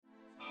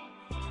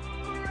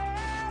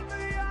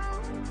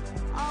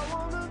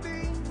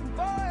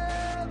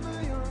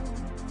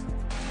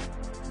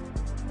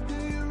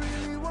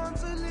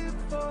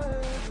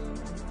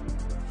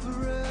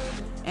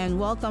and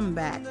welcome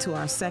back to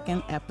our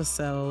second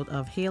episode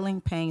of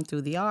Healing Pain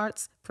Through the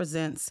Arts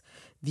presents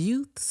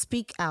Youth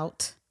Speak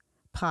Out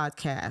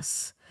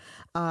podcast.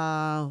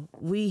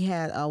 We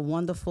had a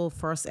wonderful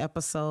first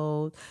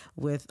episode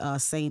with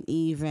St.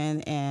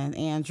 Even and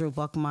Andrew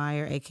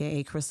Buckmeyer,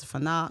 aka Christopher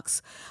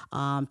Knox,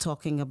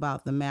 talking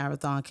about the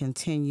marathon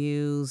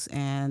continues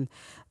and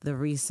the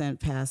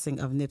recent passing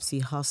of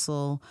Nipsey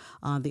Hussle,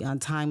 the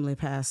untimely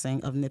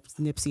passing of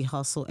Nipsey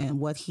Hussle, and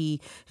what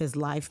his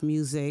life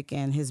music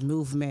and his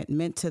movement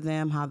meant to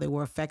them, how they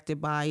were affected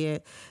by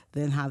it,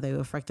 then how they were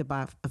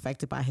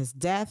affected by his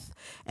death,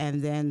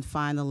 and then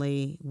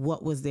finally,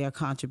 what was their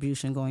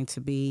contribution going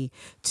to be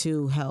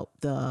to help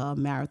the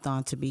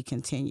marathon to be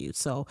continued.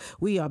 So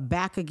we are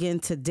back again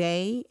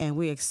today, and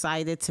we're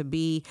excited to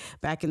be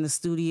back in the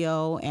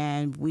studio,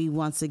 and we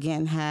once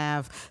again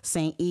have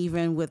St.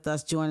 Even with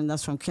us, joining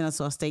us from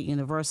Kennesaw State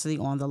University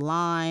on the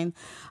line.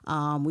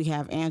 We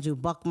have Andrew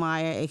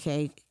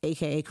Buckmeyer,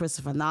 aka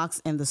Christopher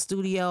Knox, in the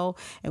studio,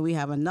 and we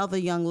have another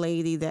young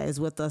lady that is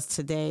with us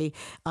today,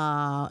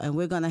 and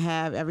we're going to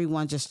have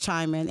everyone just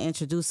chime in,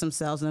 introduce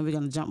themselves, and then we're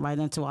going to jump right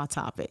into our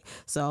topic.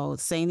 So,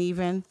 St.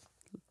 Even,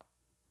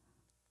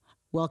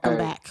 welcome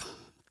back.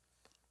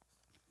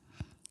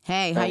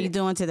 Hey, how you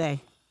doing today?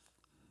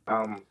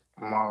 I'm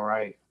all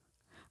right.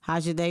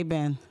 How's your day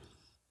been?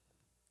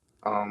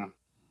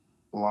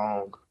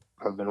 Long.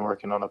 I've been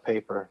working on a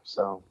paper,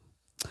 so.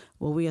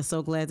 Well, we are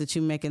so glad that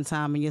you're making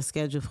time in your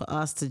schedule for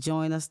us to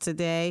join us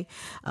today.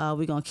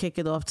 We're going to kick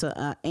it off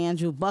to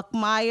Andrew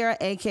Buckmeyer,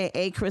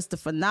 a.k.a.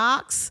 Christopher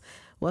Knox.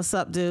 What's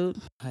up, dude?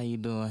 How you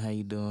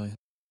doing?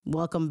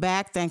 Welcome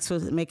back. Thanks for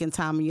making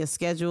time in your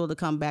schedule to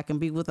come back and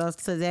be with us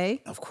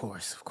today. Of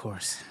course.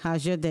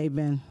 How's your day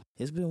been?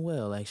 It's been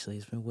well, actually.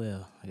 It's been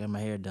well. I got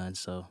my hair done,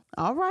 so.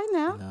 All right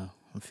now. You know,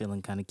 I'm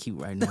feeling kind of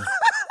cute right now.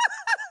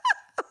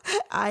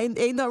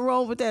 Ain't nothing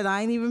wrong with that.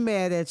 I ain't even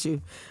mad at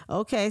you.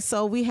 Okay,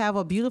 so we have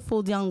a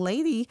beautiful young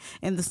lady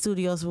in the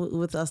studios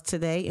with us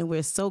today, and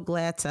we're so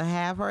glad to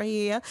have her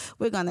here.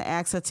 We're going to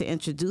ask her to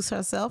introduce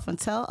herself and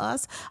tell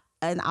us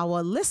and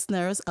our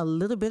listeners a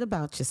little bit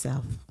about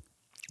yourself.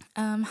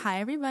 Hi,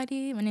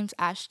 everybody. My name's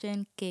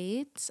Ashton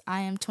Gates. I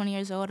am 20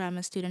 years old. I'm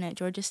a student at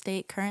Georgia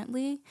State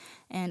currently,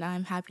 and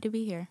I'm happy to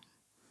be here.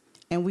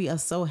 And we are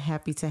so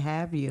happy to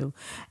have you.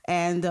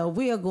 And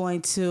we are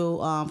going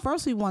to,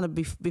 first we want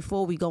to,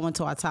 before we go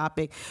into our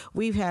topic,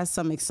 we've had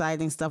some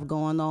exciting stuff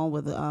going on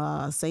with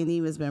St.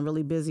 Even's been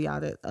really busy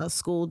out at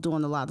school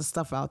doing a lot of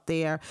stuff out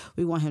there.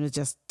 We want him to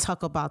just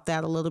talk about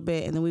that a little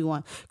bit. And then we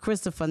want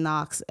Christopher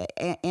Knox,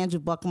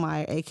 Andrew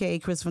Buckmeyer, a.k.a.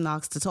 Christopher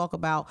Knox, to talk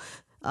about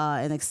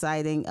an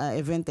exciting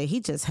event that he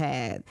just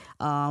had.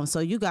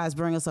 So you guys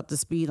bring us up to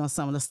speed on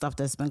some of the stuff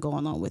that's been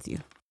going on with you.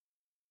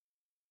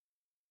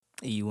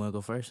 You want to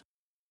go first?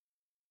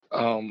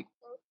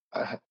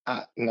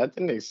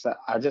 Nothing exciting.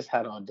 I just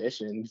had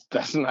auditions.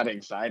 That's not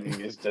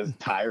exciting. It's just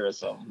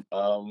tiresome.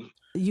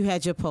 You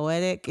had your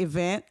poetic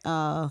event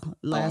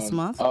last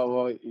month. Oh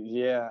well,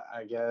 yeah,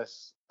 I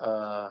guess.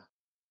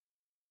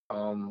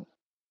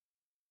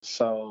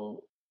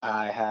 So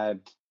I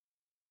had,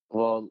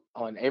 well,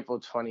 on April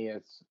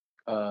 20th,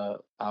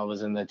 I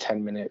was in the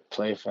 10-minute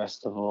play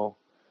festival,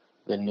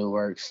 the New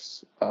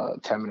Works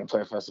 10-minute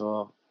play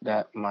festival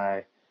that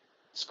my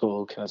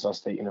school, Kennesaw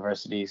State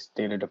University's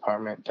theater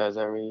department, does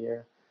every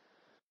year.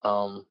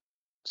 So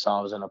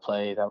I was in a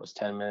play that was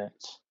 10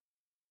 minutes.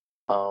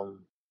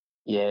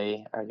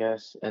 Yay, I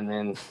guess. And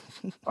then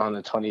on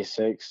the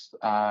 26th,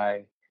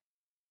 I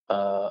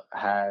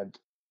had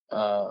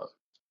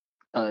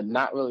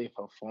not really a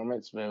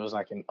performance, but it was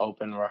like an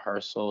open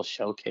rehearsal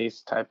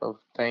showcase type of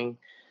thing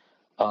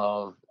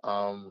of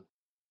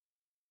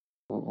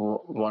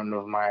one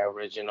of my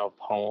original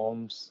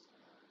poems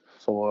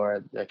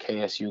for the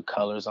KSU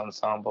Colors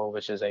Ensemble,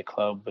 which is a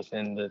club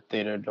within the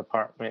theater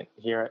department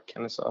here at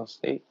Kennesaw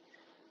State.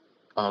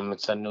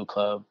 It's a new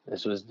club.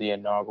 This was the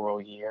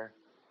inaugural year.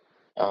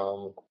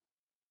 Yeah,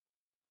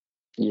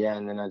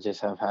 and then I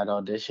just have had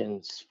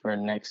auditions for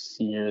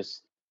next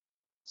year's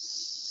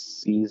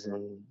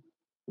season.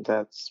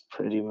 That's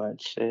pretty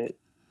much it.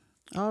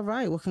 All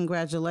right. Well,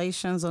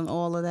 congratulations on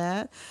all of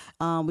that.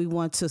 We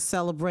want to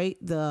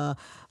celebrate the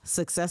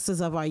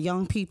successes of our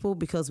young people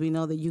because we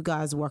know that you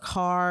guys work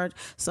hard.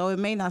 So it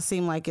may not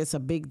seem like it's a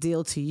big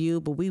deal to you,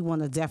 but we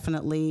want to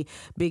definitely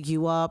big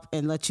you up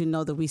and let you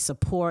know that we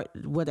support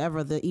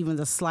whatever even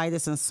the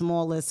slightest and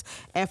smallest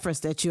efforts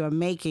that you are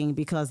making,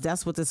 because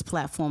that's what this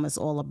platform is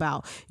all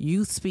about.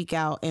 You speak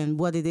out and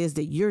what it is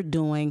that you're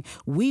doing.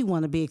 We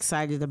want to be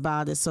excited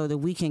about it so that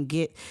we can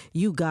get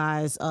you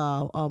guys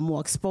more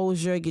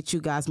exposure, get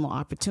you guys more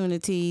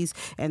opportunities,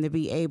 and to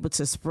be able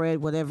to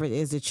spread whatever it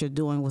is that you're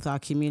doing with our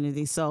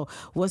community. So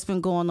what's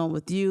been going on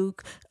with you,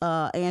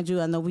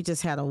 Andrew? I know we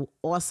just had an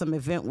awesome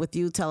event with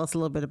you. Tell us a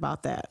little bit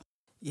about that.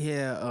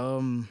 Yeah,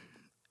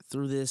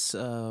 through this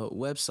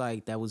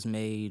website that was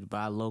made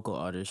by local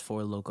artists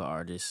for local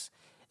artists,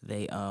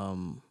 they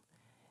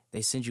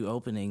send you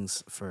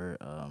openings for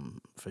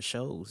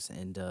shows,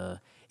 and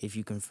if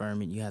you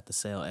confirm it, you have to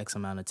sell X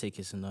amount of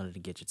tickets in order to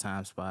get your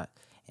time spot.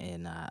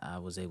 and I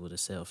was able to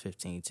sell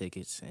 15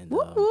 tickets, and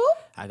Whoop, whoop.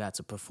 I got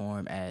to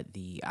perform at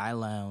the I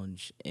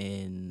Lounge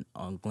on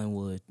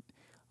Glenwood.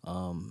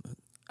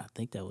 I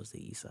think that was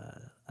the East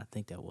Side. I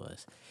think that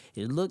was.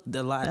 It looked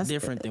a lot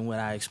different than what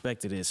I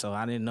expected it, so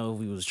I didn't know if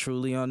we was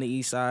truly on the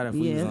East Side or if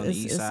we was on the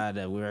East Side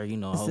that where, you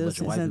know, a whole bunch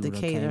of white people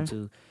came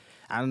to.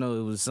 I don't know.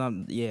 It was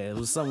it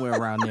was somewhere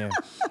around there.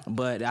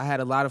 But I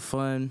had a lot of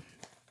fun.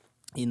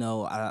 You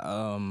know,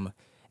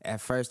 at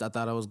first I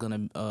thought I was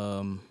gonna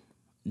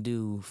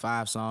do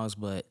 5 songs,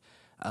 but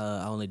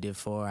I only did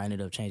 4. I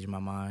ended up changing my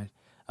mind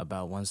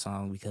about one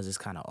song because it's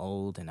kind of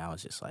old, and I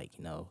was just like,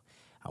 you know,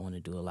 I want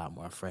to do a lot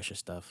more fresher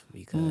stuff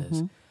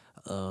because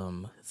 2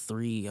 of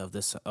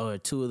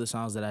the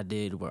songs that I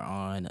did were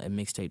on a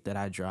mixtape that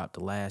I dropped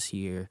last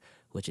year,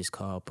 which is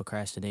called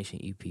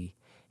Procrastination EP,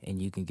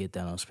 and you can get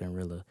that on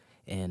Spinrilla.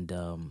 And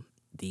and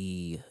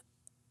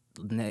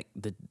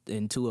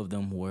 2 of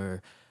them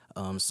were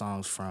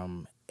songs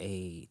from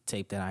a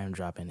tape that I am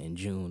dropping in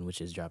June, which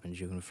is dropping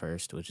June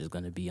 1st, which is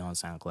going to be on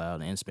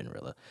SoundCloud and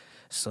Spinrilla.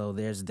 So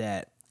there's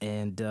that.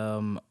 And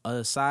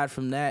aside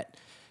from that,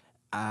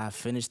 I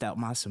finished out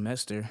my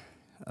semester.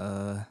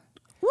 Whoop,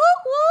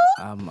 whoop.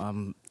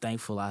 I'm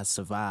thankful I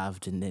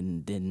survived and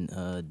then didn't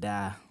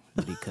die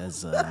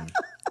because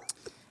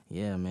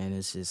yeah, man,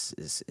 it's just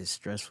it's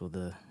stressful,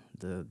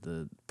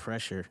 the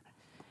pressure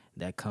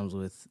that comes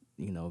with,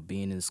 you know,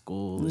 being in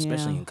school,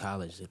 especially in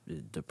college.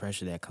 The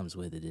pressure that comes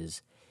with it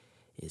is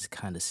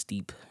kind of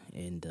steep,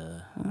 and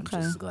I'm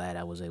just glad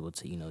I was able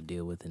to, you know,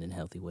 deal with it in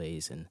healthy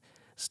ways and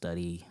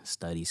study,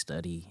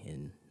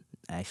 and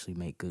actually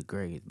make good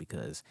grades,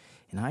 because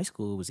in high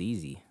school it was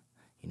easy.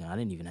 You know, I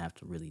didn't even have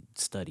to really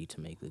study to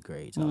make good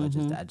grades.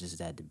 I just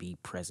had to be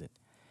present.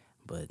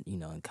 But, you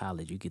know, in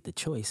college you get the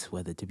choice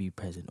whether to be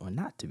present or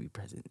not to be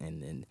present.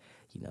 And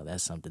you know,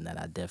 that's something that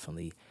I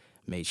definitely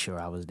made sure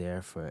I was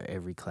there for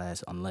every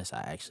class, unless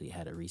I actually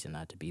had a reason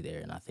not to be there.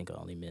 And I think I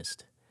only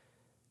missed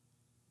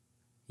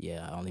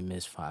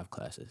 5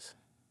 classes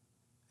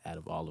out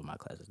of all of my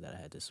classes that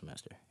I had this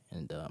semester.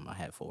 And I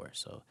had 4,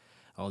 so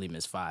I only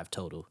missed 5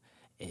 total.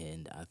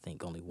 And I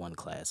think only 1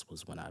 class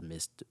was when I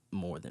missed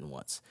more than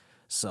once.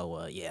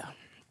 So, yeah.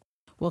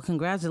 Well,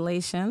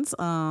 congratulations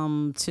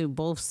to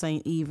both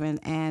St. Even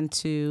and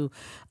to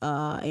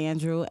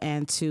Andrew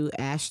and to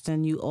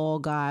Ashton. You all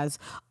guys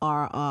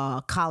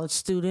are college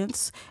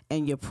students,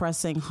 and you're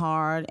pressing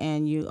hard,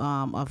 and you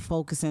are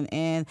focusing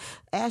in.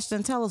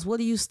 Ashton, tell us, what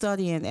are you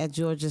studying at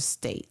Georgia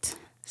State?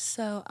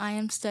 So I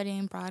am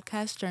studying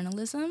broadcast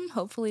journalism.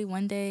 Hopefully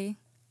one day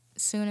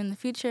soon in the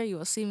future, you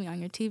will see me on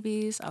your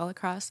TVs all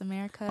across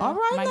America. All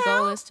right, My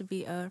goal is to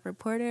be a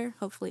reporter,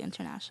 hopefully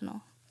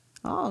international.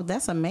 Oh,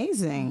 that's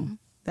amazing. Mm-hmm.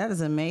 That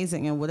is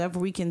amazing. And whatever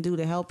we can do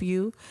to help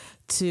you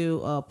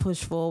to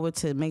push forward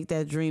to make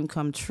that dream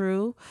come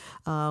true,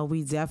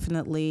 we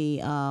definitely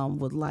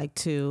would like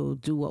to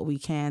do what we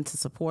can to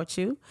support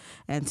you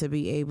and to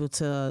be able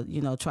to,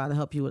 you know, try to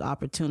help you with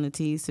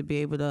opportunities to be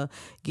able to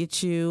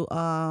get you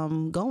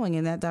going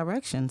in that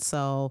direction.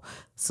 So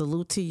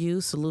salute to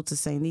you. Salute to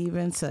St.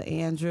 Even, to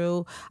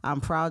Andrew.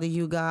 I'm proud of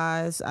you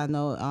guys. I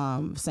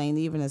know St.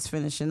 Even is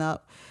finishing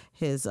up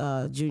his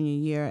junior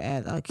year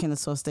at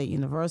Kennesaw State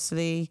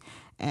University.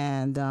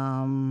 And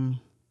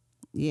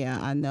yeah,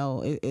 I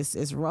know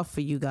it's rough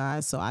for you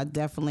guys. So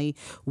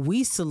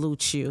we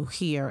salute you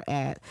here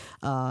at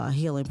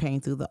Healing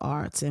Pain Through the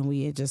Arts. And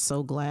we are just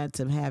so glad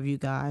to have you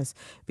guys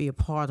be a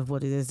part of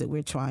what it is that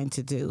we're trying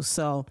to do.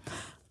 So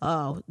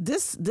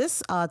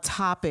this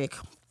topic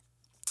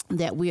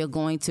that we are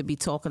going to be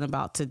talking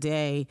about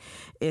today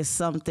is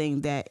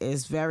something that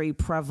is very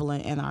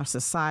prevalent in our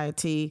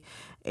society.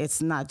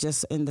 It's not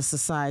just in the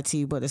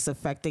society, but it's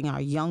affecting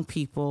our young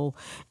people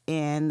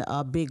in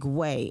a big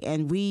way.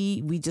 And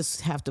we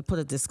just have to put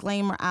a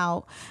disclaimer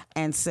out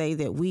and say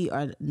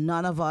that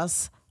none of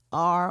us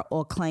are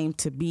or claim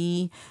to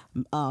be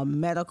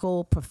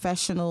medical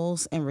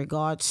professionals in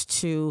regards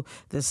to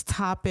this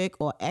topic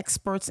or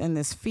experts in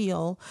this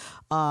field.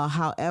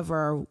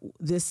 However,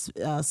 this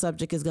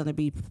subject is going to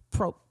be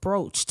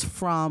broached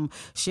from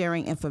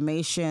sharing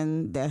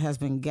information that has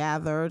been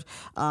gathered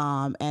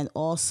and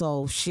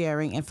also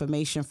sharing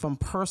information from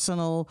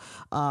personal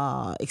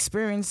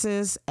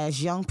experiences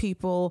as young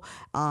people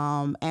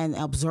and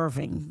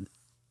observing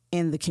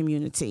in the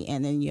community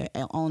and in your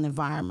own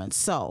environment.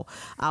 So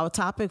our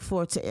topic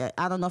for today,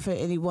 I don't know if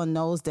anyone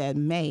knows that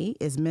May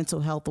is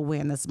Mental Health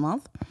Awareness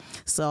Month.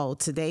 So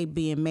today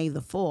being May the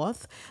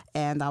 4th,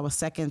 and our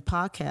second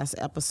podcast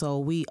episode,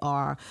 we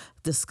are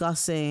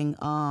discussing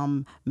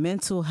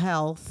mental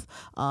health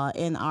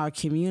in our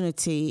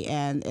community,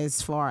 and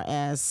as far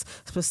as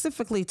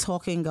specifically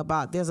talking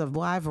about, there's a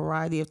wide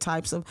variety of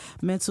types of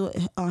mental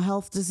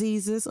health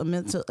diseases or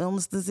mental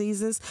illness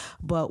diseases,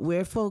 but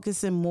we're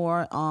focusing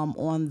more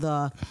on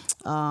the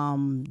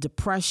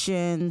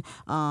depression,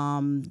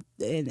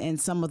 and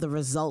some of the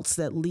results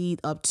that lead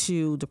up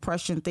to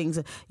depression, things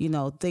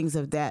things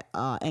of that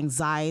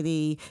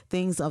anxiety,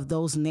 things of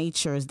those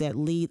natures that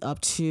lead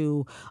up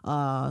to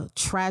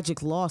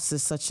tragic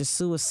losses such as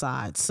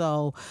suicide.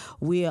 So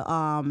we're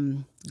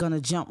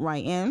gonna jump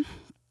right in,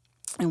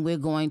 and we're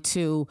going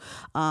to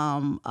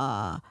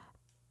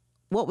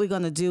what we're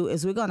going to do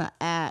is we're going to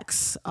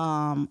ask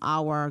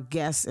our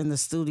guests in the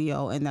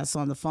studio, and that's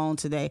on the phone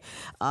today,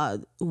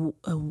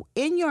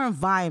 in your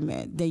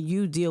environment that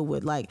you deal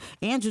with. Like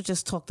Andrew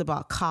just talked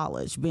about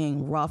college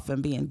being rough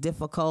and being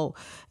difficult,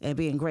 and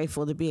being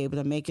grateful to be able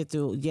to make it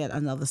through yet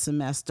another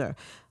semester.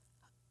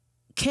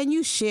 Can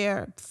you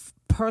share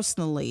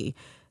personally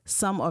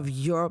some of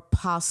your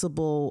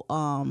possible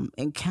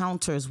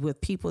encounters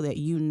with people that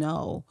you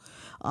know,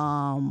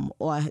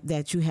 or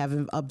that you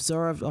have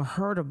observed or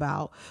heard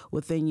about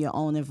within your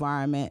own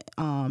environment,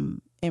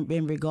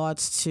 in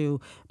regards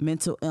to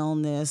mental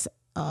illness,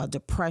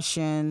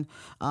 depression,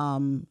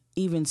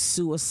 even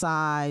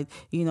suicide,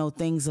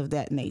 things of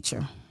that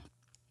nature?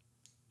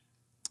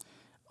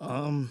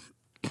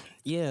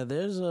 Yeah,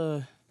 there's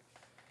a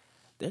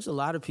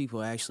lot of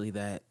people actually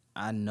that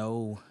I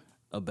know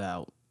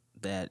about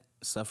that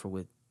suffer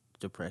with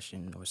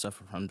depression or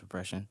suffer from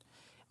depression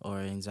or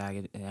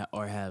anxiety,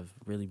 or have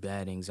really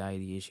bad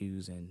anxiety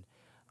issues, and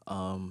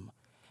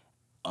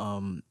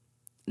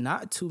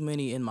not too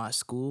many in my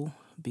school,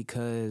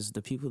 because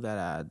the people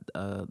that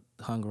I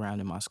hung around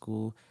in my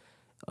school,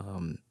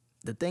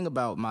 the thing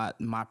about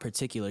my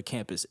particular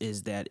campus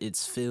is that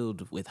it's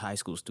filled with high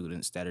school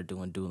students that are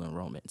doing dual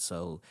enrollment.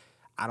 So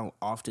I don't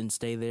often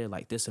stay there.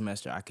 Like this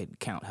semester, I could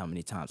count how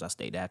many times I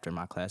stayed after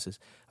my classes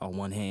on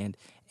one hand.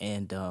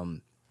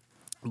 And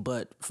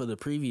but for the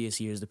previous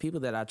years, the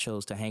people that I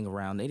chose to hang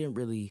around, they didn't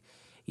really,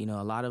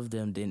 a lot of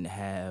them didn't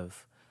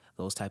have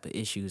those type of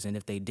issues. And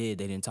if they did,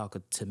 they didn't talk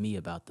to me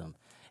about them.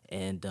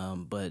 And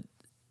but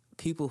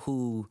people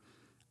who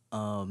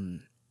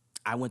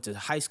I went to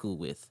high school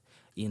with,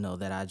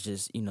 that I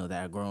just, that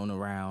I've grown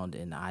around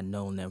and I've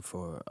known them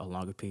for a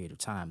longer period of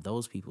time.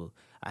 Those people,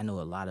 I know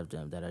a lot of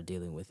them that are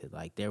dealing with it.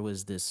 Like there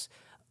was this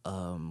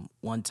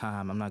one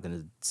time, I'm not going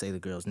to say the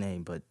girl's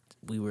name, but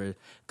we were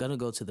going to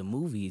go to the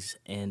movies,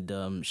 and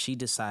she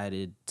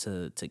decided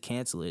to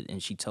cancel it.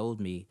 And she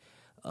told me,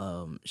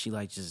 she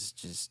like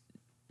just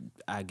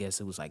I guess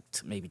it was like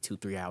maybe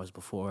 2-3 hours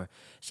before,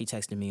 she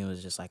texted me and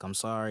was just like, I'm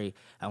sorry,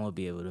 I won't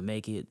be able to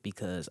make it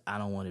because I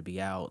don't want to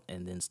be out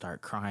and then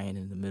start crying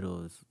in the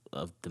middle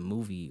of the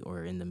movie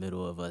or in the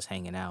middle of us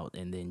hanging out,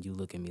 and then you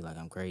look at me like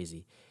I'm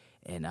crazy.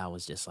 And I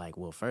was just like,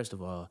 well, first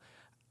of all,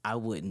 I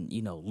wouldn't,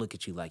 look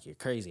at you like you're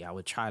crazy. I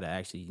would try to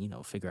actually,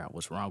 figure out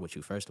what's wrong with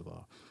you, first of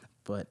all.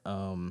 But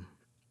I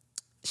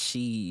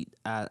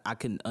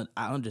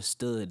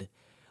understood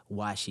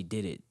why she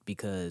did it,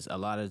 because a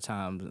lot of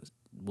times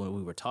when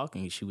we were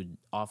talking, she would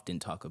often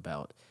talk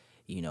about,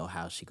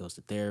 how she goes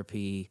to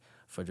therapy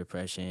for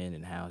depression,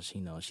 and how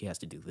she, she has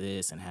to do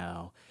this, and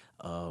how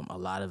a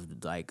lot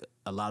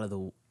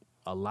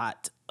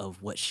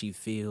of what she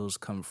feels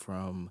come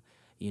from,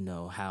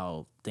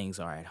 how things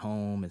are at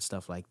home and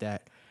stuff like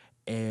that.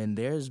 And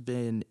it's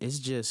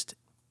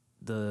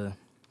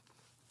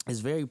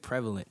very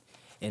prevalent.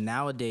 And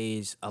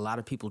nowadays, a lot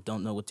of people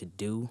don't know what to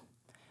do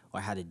or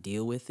how to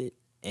deal with it.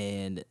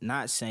 And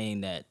not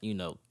saying that,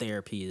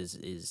 therapy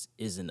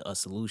isn't a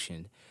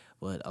solution,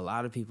 but a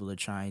lot of people are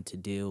trying to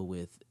deal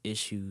with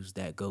issues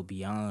that go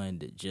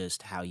beyond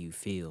just how you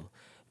feel,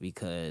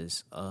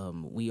 because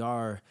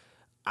I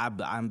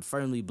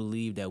firmly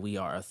believe that we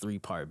are a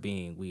 3-part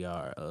being. We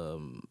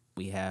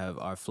have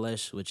our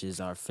flesh, which is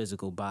our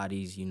physical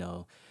bodies,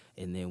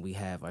 and then we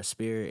have our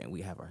spirit and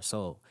we have our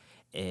soul.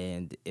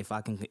 And if I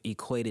can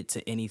equate it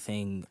to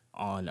anything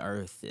on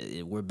earth,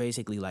 we're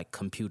basically like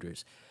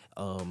computers.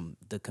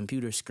 The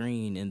computer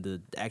screen and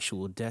the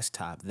actual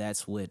desktop,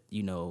 that's what,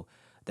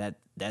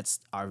 that's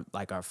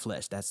our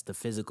flesh. That's the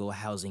physical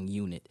housing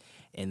unit.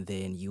 And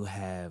then you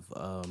have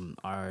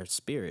our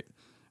spirit.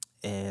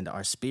 And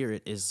our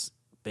spirit is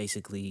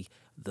basically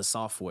the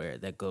software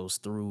that goes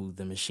through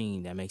the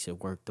machine that makes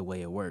it work the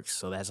way it works.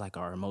 So that's like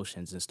our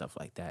emotions and stuff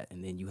like that.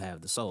 And then you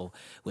have the soul,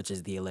 which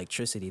is the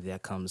electricity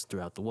that comes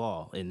throughout the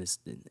wall. In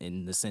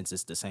the sense,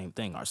 it's the same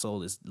thing. Our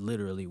soul is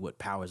literally what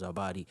powers our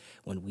body.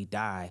 When we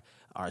die,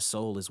 our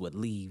soul is what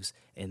leaves,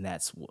 and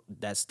that's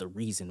the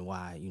reason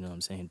why,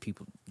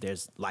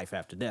 there's life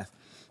after death,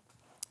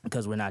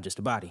 because we're not just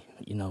a body,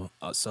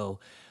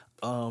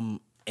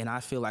 and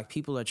I feel like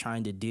people are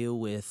trying to deal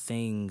with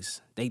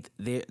things.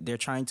 They're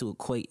trying to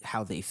equate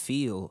how they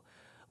feel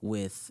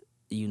with,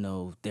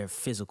 their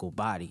physical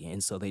body.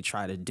 And so they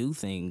try to do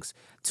things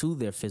to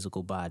their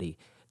physical body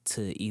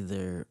to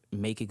either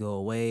make it go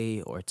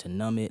away or to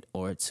numb it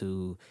or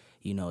to,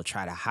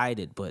 try to hide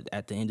it. But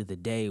at the end of the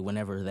day,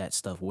 whenever that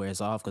stuff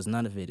wears off, because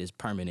none of it is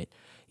permanent,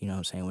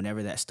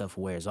 whenever that stuff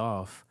wears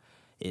off,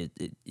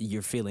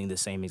 you're feeling the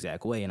same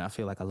exact way. And I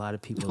feel like a lot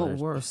of people or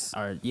worse.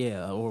 Or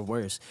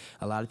worse.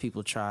 A lot of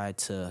people try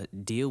to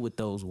deal with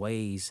those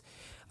ways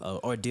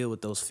or deal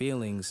with those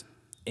feelings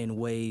in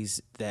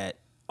ways that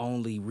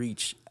only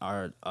reach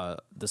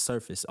the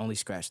surface, only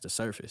scratch the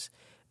surface.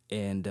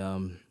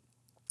 And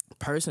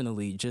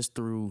personally, just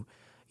through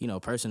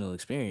personal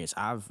experience,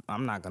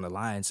 I'm not gonna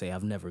lie and say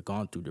I've never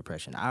gone through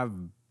depression. I've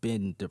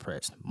been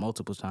depressed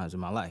multiple times in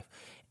my life,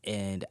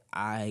 and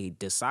I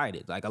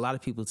decided, like a lot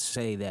of people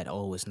say that,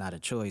 oh, it's not a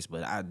choice,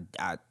 but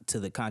I to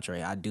the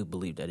contrary, I do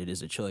believe that it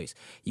is a choice.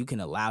 You can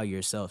allow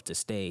yourself to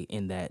stay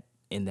in that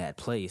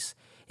place,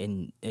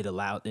 and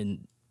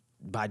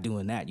by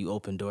doing that, you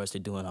open doors to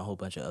doing a whole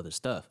bunch of other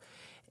stuff.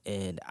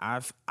 And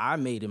I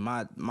made in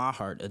my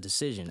heart a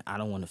decision. I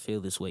don't want to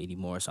feel this way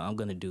anymore, so I'm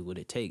gonna do what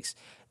it takes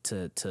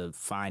to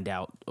find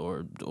out,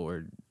 or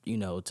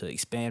to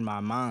expand my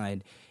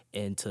mind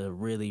and to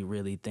really,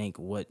 really think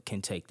what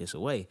can take this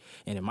away.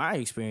 And in my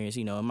experience,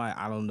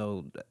 I don't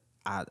know,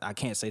 I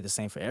can't say the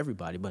same for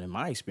everybody, but in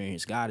my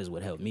experience, God is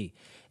what helped me.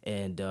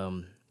 And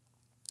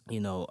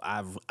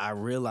I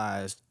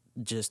realized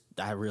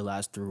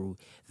through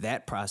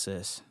that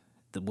process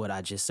what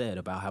I just said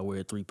about how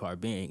we're a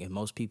three-part being, and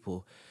most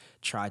people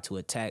try to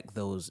attack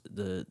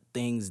the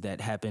things that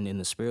happen in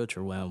the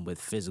spiritual realm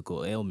with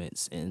physical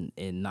ailments, and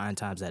 9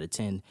 times out of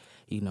 10,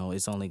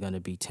 it's only going to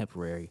be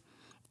temporary.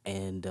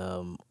 And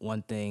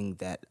one thing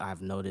that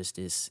I've noticed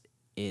is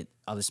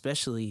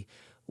especially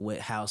with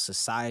how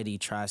society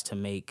tries to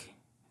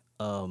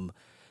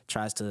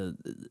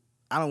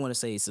I don't want to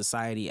say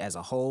society as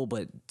a whole,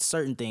 but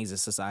certain things in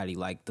society,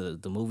 like the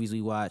movies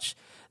we watch,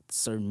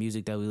 certain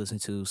music that we listen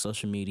to,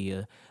 social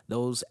media,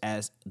 those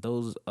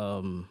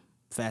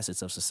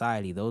facets of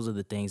society, those are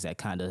the things that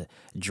kind of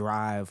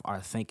drive our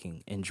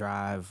thinking and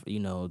drive,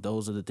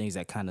 those are the things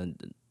that kind of,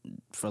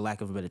 for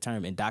lack of a better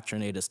term,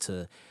 indoctrinate us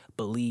to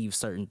believe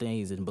certain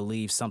things and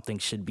believe something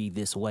should be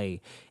this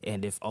way.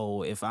 And if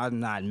I'm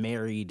not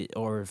married,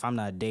 or if I'm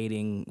not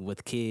dating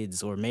with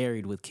kids or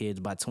married with kids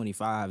by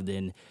 25,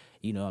 then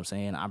you know what I'm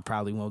saying, I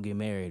probably won't get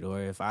married.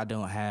 Or if I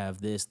don't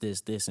have this,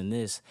 and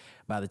this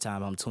by the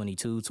time I'm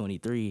 22,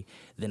 23,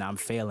 then I'm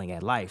failing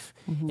at life,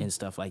 and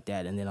stuff like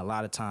that. And then a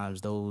lot of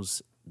times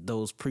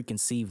those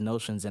preconceived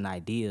notions and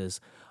ideas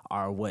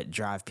are what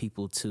drive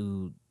people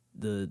to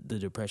the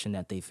depression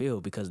that they feel,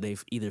 because they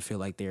either feel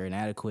like they're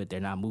inadequate, they're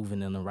not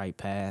moving in the right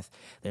path,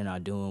 they're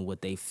not doing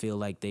what they feel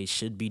like they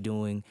should be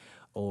doing,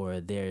 or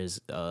there's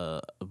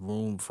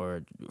room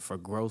for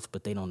growth,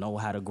 but they don't know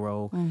how to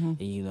grow. And,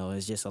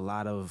 it's just a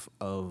lot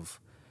of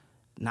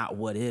not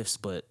what ifs,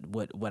 but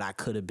what I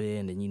could have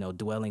been, and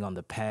dwelling on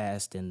the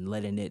past and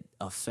letting it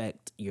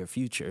affect your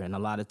future. And a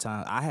lot of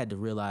times I had to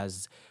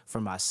realize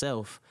for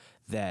myself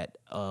that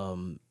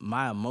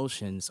my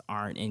emotions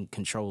aren't in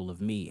control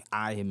of me.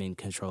 I am in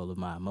control of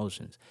my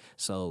emotions.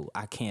 So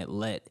I can't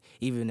let,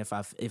 even if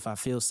I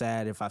feel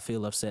sad, if I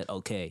feel upset,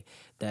 okay,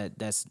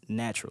 that's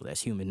natural,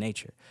 that's human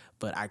nature.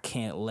 But I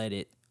can't let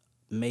it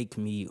make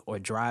me or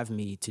drive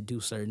me to do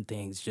certain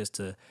things just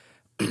to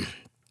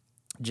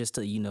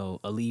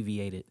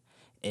alleviate it.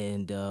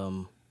 And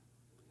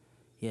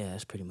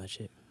that's pretty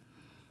much it.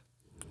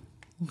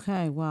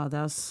 Okay, wow,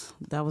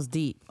 that was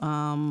deep.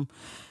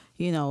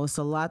 It's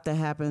a lot that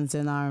happens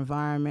in our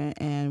environment,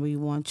 and we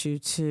want you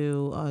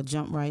to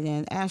jump right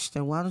in.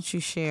 Ashton, why don't you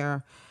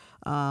share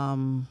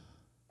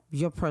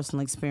your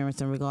personal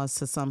experience in regards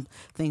to some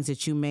things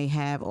that you may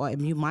have, or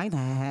you might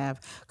have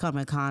come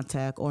in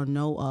contact or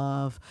know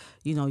of,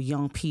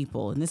 young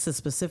people. And this is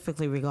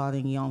specifically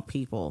regarding young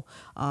people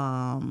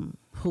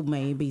who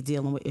may be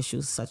dealing with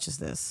issues such as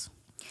this.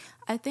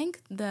 I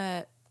think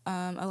that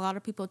a lot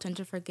of people tend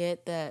to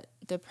forget that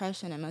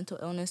depression and mental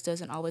illness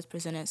doesn't always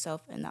present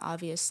itself in the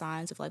obvious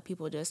signs of like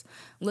people just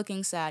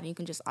looking sad, and you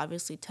can just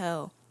obviously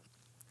tell.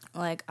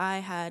 Like I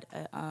had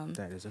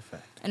that is a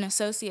fact. An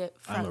associate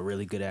I'm a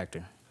really good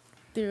actor.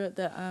 Through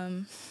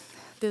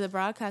the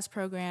broadcast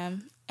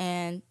program,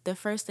 and the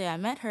first day I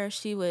met her,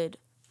 she would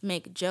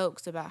make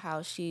jokes about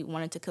how she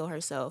wanted to kill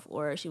herself,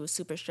 or she was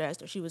super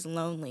stressed, or she was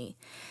lonely.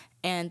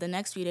 And the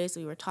next few days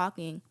we were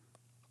talking,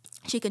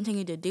 she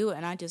continued to do it,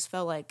 and I just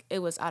felt like it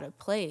was out of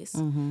place.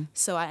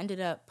 So I ended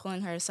up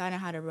pulling her aside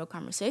and had a real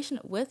conversation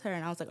with her,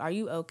 and I was like, are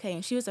you okay?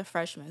 And she was a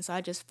freshman, so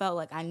I just felt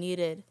like I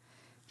needed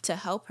to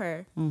help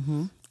her.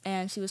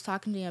 And she was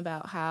talking to me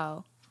about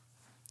how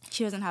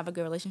she doesn't have a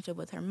good relationship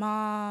with her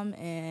mom,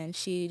 and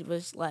she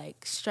was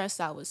like stressed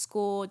out with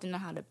school, didn't know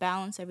how to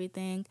balance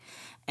everything.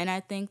 And I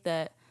think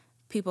that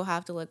people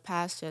have to look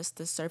past just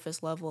the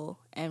surface level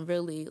and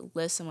really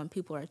listen when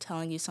people are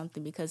telling you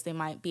something, because they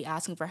might be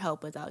asking for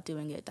help without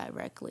doing it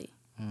directly.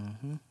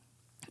 And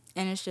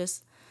it's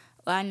just,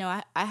 I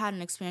know I had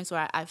an experience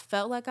where I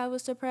felt like I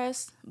was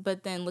depressed,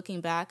 but then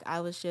looking back, I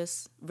was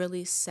just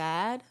really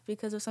sad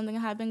because of something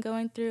I had been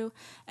going through.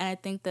 And I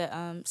think that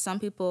some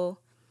people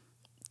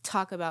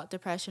talk about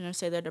depression or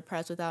say they're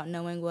depressed without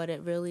knowing what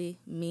it really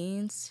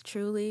means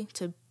truly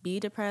to be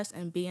depressed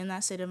and be in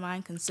that state of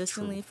mind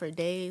consistently for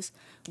days,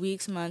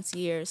 weeks, months,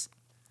 years,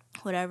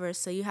 whatever.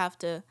 So you have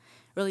to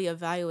really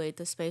evaluate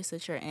the space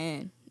that you're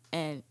in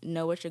and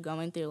know what you're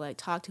going through. Like,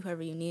 talk to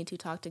whoever you need to,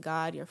 talk to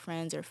God, your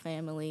friends, your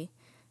family,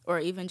 or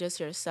even just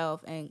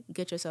yourself, and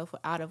get yourself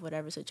out of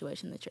whatever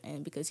situation that you're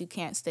in, because you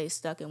can't stay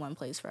stuck in one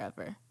place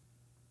forever.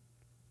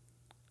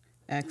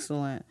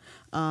 Excellent.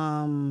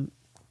 Um,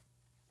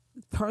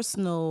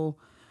 personal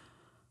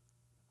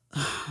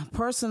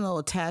personal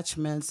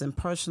attachments and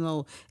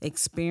personal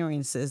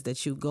experiences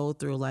that you go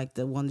through, like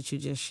the one that you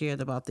just shared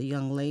about the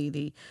young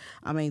lady.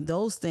 I mean,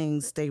 those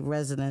things stay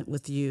resonant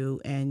with you,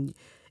 and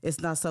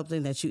it's not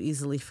something that you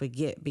easily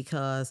forget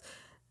because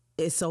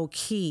it's so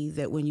key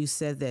that when you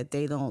said that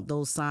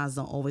those signs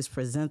don't always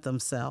present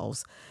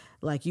themselves.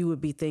 Like you would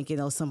be thinking,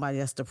 oh, somebody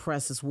that's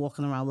depressed is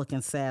walking around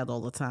looking sad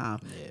all the time.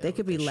 Yeah, They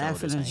could with be their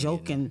laughing shoulders and hanging.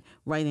 joking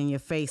right in your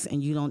face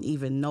and you don't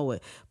even know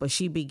it. But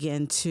she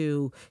began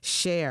to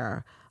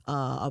share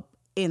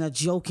in a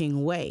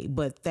joking way.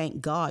 But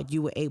thank God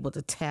you were able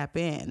to tap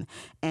in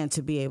and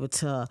to be able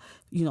to,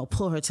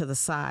 pull her to the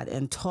side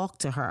and talk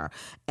to her.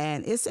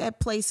 And it's at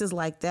places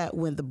like that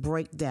when the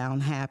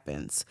breakdown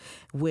happens,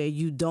 where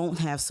you don't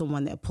have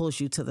someone that pulls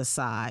you to the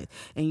side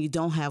and you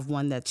don't have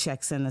one that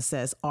checks in and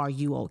says, "Are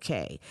you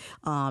okay?"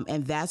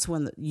 And that's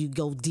when you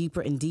go deeper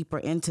and deeper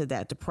into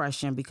that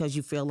depression because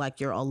you feel like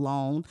you're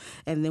alone.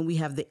 And then we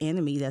have the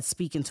enemy that's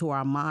speaking to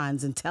our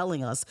minds and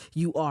telling us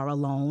you are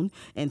alone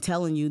and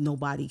telling you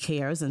nobody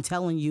cares and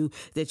telling you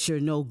that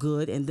you're no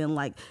good. And then,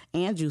 like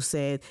Andrew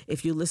said,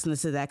 if you're listening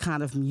to that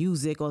kind of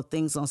music or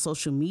things on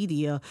social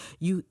media,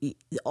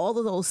 all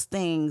of those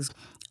things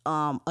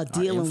are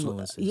dealing with,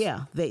 influences.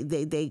 yeah,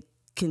 they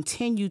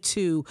continue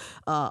to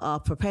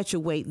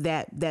perpetuate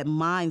that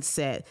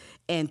mindset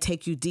and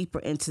take you deeper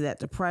into that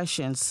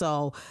depression.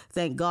 So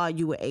thank God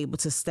you were able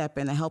to step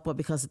in and help her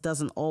because it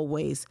doesn't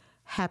always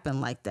happen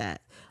like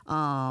that.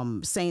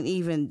 Saint,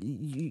 even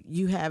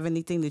you have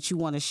anything that you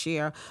want to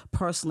share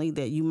personally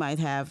that you might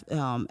have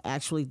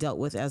actually dealt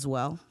with as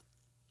well?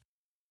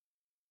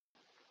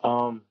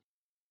 Um,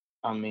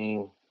 I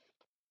mean,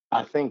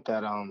 I think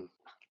that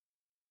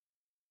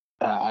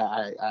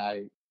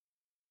I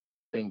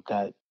think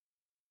that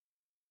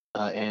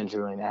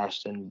Andrew and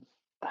Ashton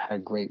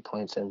had great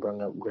points and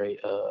brought up great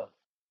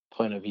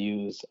point of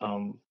views.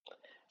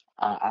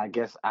 I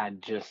guess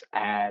I'd just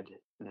add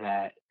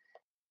that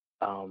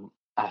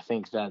I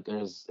think that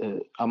there's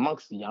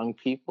amongst young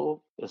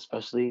people,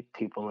 especially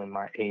people in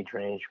my age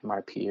range,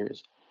 my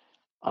peers,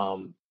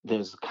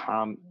 there's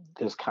kind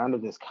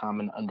of this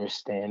common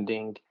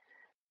understanding,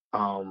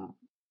 um,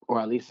 or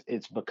at least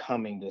it's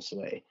becoming this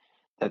way,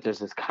 that there's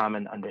this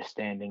common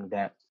understanding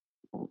that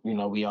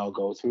we all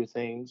go through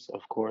things.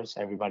 Of course,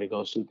 everybody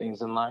goes through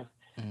things in life,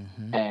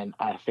 Mm-hmm. and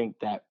I think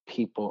that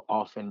people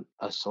often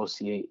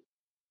associate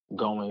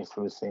going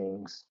through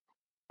things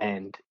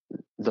and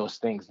those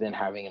things then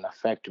having an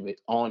effect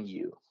on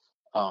you,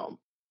 um,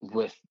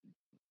 with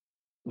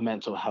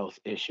mental health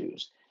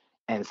issues.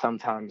 And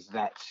sometimes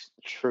that's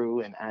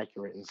true and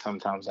accurate, and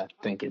sometimes I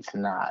think it's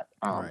not.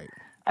 Right.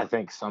 I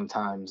think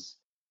sometimes,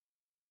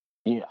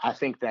 I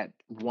think that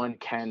one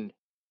can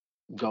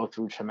go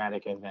through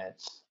traumatic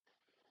events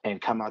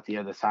and come out the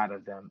other side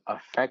of them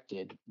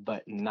affected,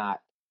 but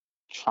not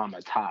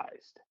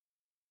traumatized.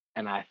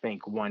 And I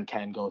think one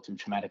can go through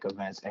traumatic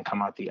events and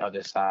come out the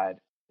other side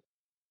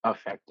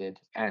affected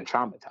and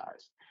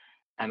traumatized.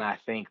 And I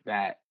think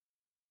that,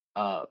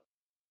 uh,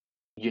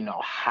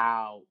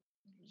 how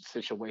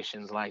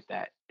situations like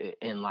that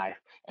in life.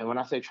 And when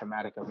I say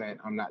traumatic event,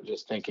 I'm not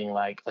just thinking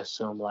like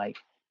assume like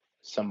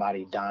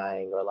somebody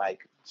dying or like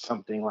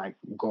something like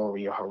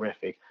gory or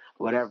horrific.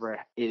 Whatever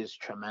is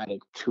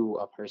traumatic to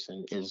a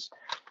person is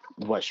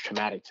what's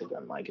traumatic to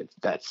them. Like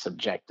that's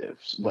subjective.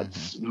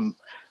 Mm-hmm.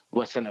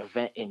 What's an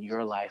event in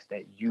your life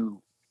that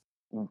you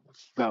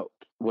felt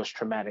was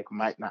traumatic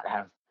might not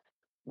have,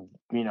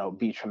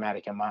 be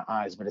traumatic in my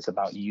eyes, but it's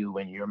about you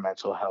and your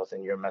mental health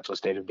and your mental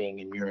state of being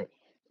and your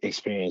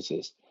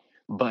experiences.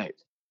 But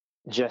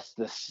just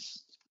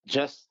this,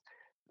 just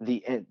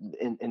the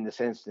in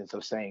this instance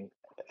of saying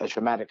a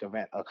traumatic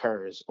event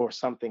occurs or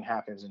something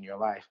happens in your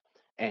life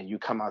and you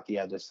come out the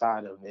other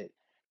side of it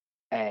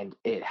and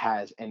it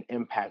has an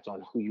impact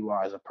on who you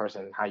are as a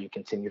person and how you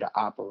continue to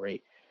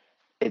operate,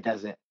 it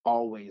doesn't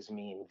always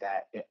mean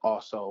that it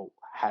also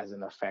has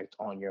an effect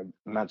on your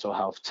mental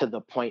health to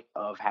the point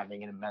of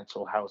having a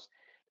mental health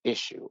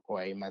issue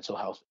or a mental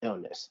health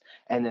illness.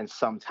 And then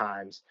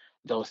sometimes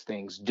those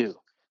things do.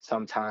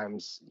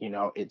 Sometimes,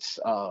 it's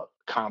a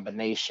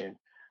combination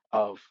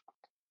of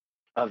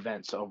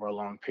events over a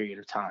long period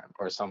of time,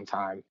 or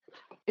sometimes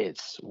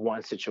it's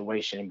one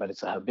situation, but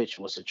it's a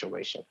habitual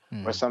situation, or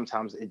Mm-hmm.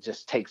 sometimes it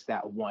just takes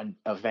that one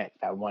event,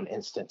 that one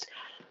instance.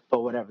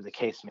 But whatever the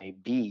case may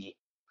be,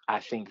 I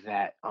think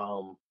that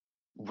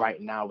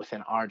right now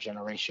within our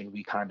generation,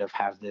 we kind of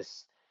have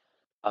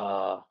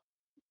uh,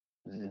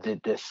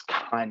 this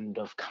kind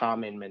of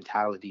common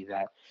mentality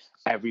that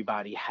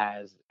everybody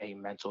has a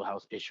mental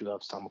health issue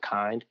of some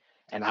kind,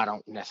 and I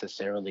don't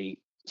necessarily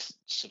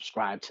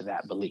subscribe to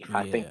that belief.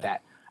 I think Yeah.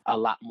 that a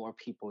lot more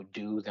people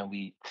do than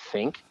we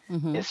think,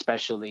 Mm-hmm.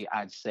 especially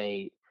I'd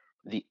say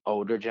the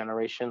older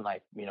generation,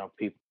 like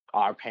people,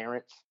 our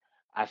parents.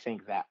 I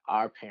think that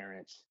our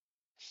parents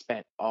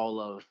spent all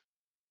of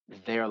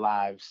their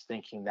lives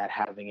thinking that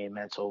having a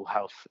mental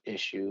health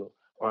issue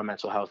or a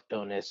mental health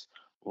illness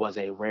was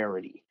a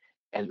rarity,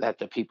 and that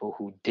the people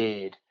who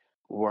did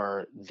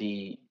were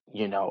the,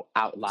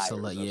 outliers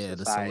of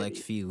The select society.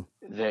 few.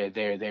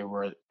 They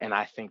were, and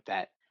I think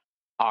that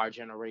our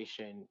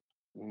generation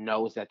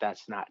knows that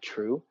that's not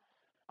true.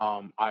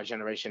 Our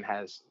generation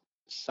has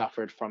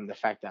suffered from the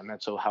fact that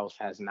mental health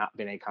has not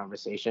been a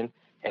conversation.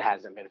 It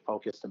hasn't been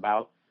focused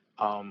about.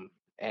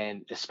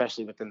 And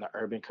especially within the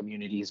urban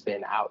communities,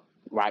 been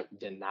outright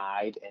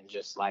denied and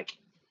just like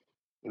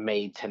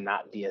made to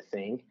not be a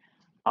thing,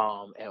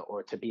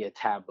 or to be a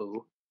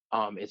taboo.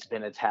 It's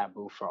been a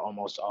taboo for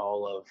almost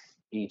all of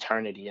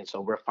eternity, and so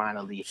we're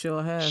finally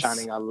Sure has.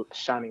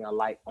 shining a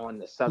light on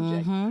the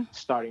subject,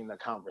 starting the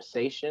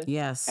conversation.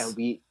 Yes.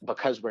 And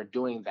because we're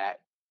doing that,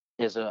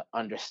 is a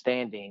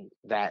understanding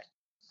that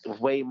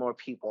way more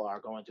people are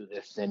going through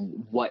this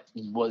than what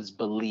was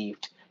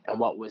believed and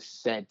what was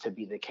said to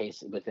be the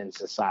case within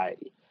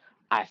society.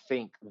 I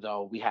think,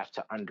 though, we have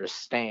to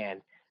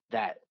understand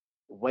that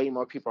way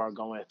more people are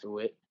going through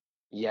it.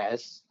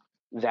 Yes,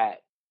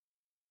 that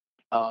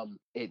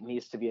it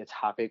needs to be a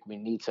topic. We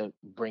need to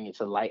bring it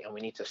to light, and we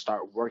need to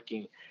start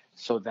working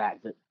so that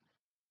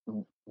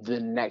the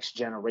next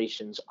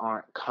generations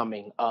aren't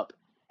coming up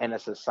in a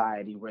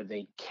society where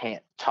they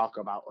can't talk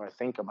about or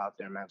think about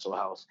their mental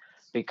health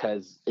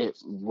because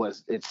it's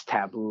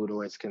tabooed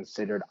or it's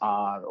considered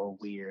odd or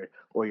weird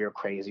or you're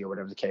crazy or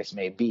whatever the case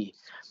may be.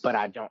 But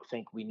I don't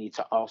think we need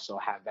to also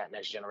have that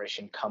next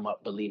generation come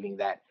up believing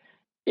that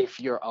if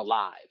you're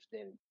alive,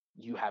 then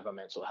you have a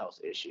mental health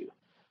issue.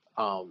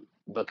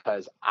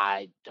 Because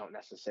I don't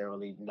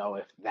necessarily know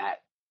if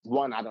that,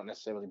 one, I don't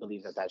necessarily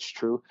believe that that's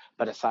true.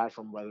 But aside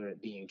from whether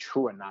it being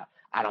true or not,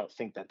 I don't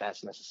think that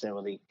that's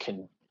necessarily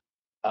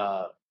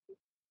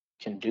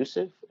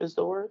conducive is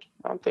the word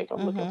I'm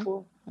looking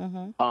for,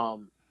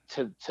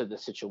 to the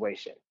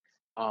situation.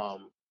 But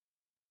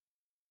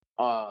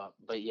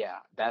yeah,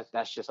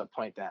 that's just a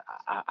point that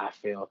I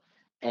feel.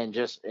 And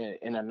just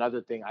in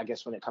another thing, I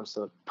guess when it comes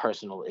to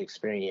personal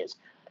experience,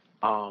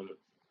 I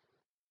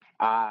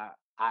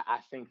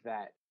think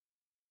that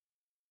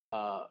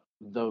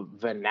the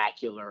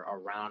vernacular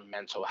around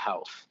mental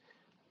health,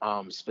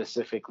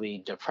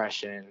 specifically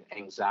depression,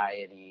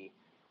 anxiety,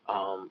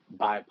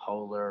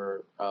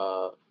 bipolar,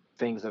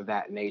 things of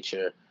that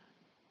nature,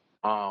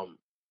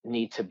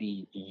 need to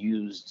be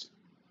used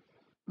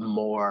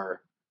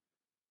more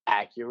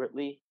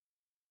accurately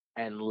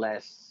and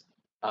less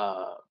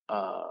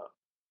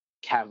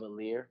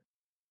cavalier.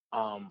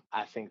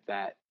 I think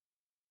that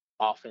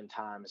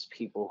oftentimes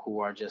people who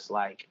are just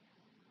like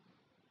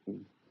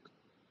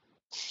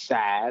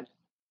sad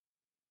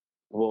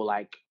will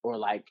or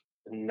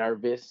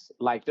nervous.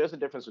 Like there's a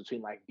difference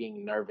between like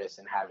being nervous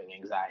and having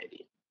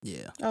anxiety.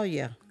 Yeah. Oh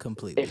yeah.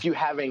 Completely. If you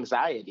have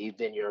anxiety,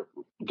 then you're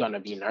gonna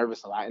be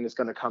nervous a lot, and it's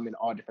gonna come in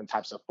all different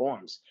types of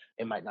forms.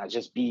 It might not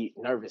just be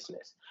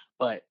nervousness,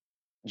 but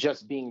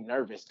just being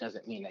nervous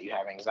doesn't mean that you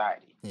have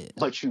anxiety. Yeah.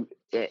 But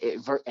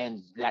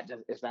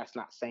that's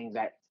not saying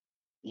that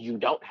you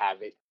don't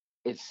have it.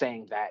 It's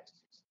saying that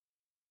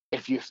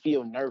if you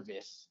feel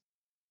nervous,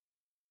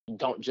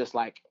 don't just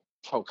like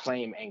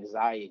proclaim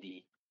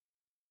anxiety,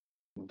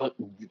 but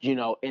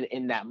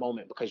in that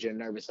moment because you're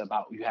nervous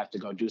about you have to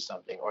go do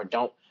something, or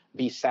don't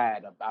be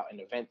sad about an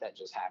event that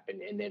just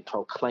happened and then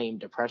proclaim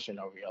depression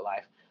over your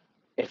life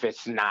if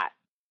it's not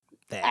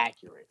that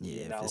accurate.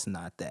 If it's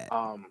not that.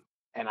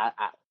 And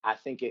I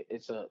think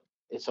it's a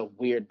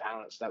weird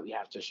balance that we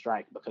have to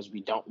strike, because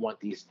we don't want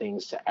these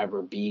things to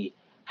ever be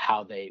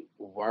how they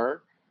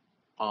were,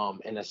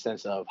 in a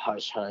sense of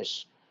hush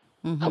hush,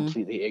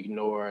 completely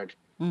ignored,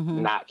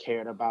 not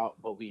cared about,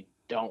 but we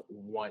don't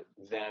want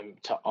them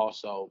to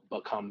also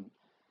become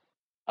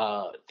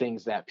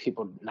things that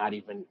people not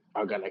even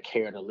are going to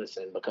care to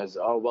listen, because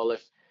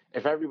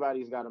if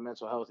everybody's got a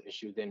mental health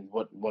issue, then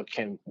what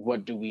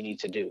do we need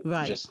to do?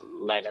 Right. Just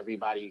let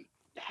everybody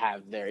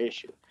have their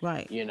issue,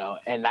 right?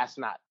 And that's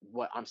not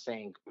what I'm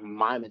saying.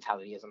 My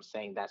mentality is, I'm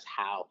saying that's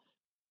how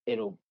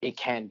it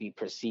can be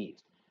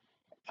perceived.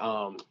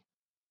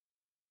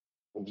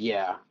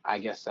 Yeah, I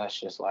guess that's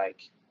just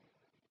like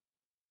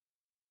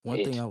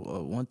one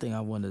thing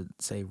I want to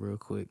say real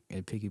quick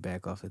and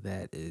piggyback off of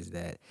that is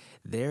that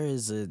there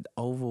is an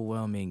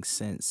overwhelming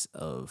sense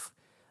of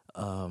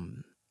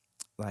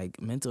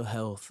like mental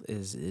health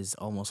is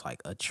almost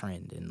like a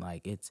trend, and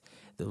like it's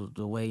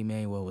the way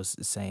Emmanuel was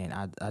saying,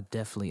 I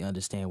definitely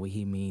understand what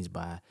he means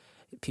by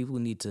people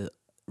need to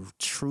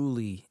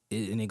truly,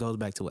 and it goes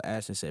back to what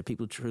Ashton said,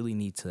 people truly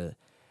need to,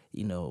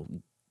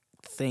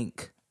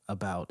 think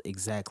about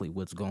exactly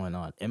what's going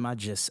on. Am I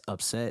just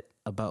upset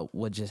about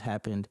what just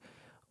happened?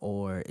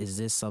 Or is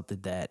this something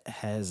that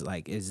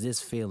is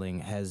this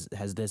feeling, has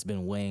this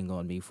been weighing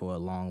on me for a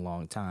long,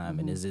 long time?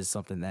 And is this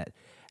something that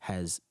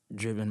has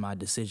driven my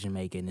decision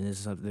making? And is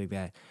this something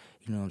that,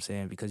 you know what I'm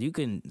saying? Because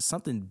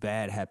something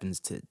bad happens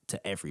to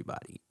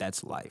everybody.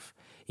 That's life.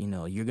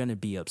 You're going to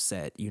be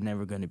upset. You're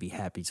never going to be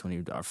happy.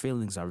 Our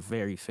feelings are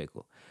very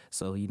fickle.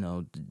 So, you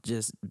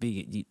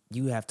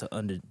have to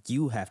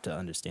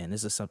understand.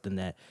 This is something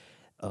that,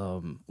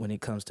 when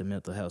it comes to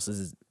mental health, this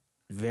is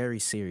very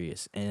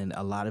serious, and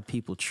a lot of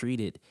people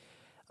treat it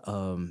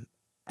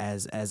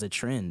as a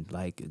trend.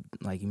 Like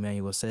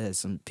Emmanuel said,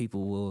 some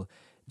people will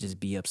just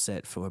be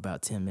upset for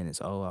about 10 minutes.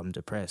 Oh, I'm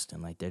depressed.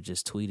 And like they're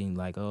just tweeting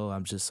like, oh,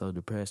 I'm just so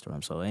depressed, or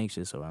I'm so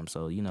anxious, or I'm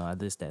so,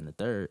 this, that, and the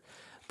third.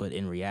 But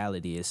in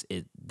reality,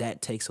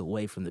 that takes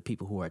away from the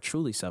people who are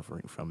truly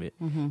suffering from it,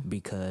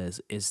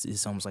 because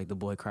it's almost like the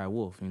boy cry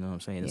wolf. You know what I'm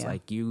saying? It's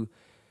like you,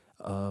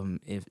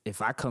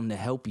 if I come to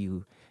help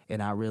you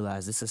and I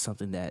realize this is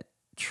something that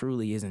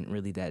truly isn't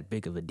really that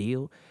big of a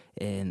deal,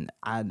 and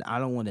I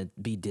don't want to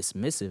be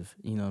dismissive,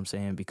 you know what I'm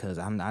saying, because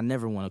I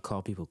never want to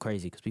call people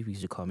crazy, because people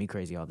used to call me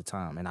crazy all the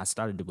time, and I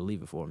started to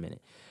believe it for a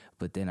minute,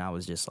 but then I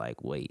was just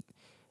like, wait,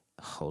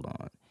 hold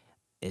on.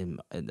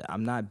 And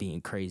I'm not being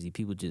crazy.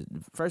 People just,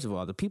 first of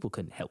all, the people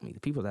couldn't help me. The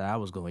people that I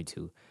was going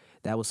to,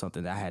 that was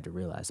something that I had to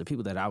realize. The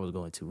people that I was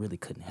going to really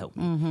couldn't help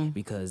me,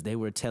 because they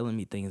were telling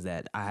me things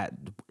that I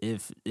had,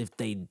 if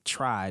they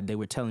tried, they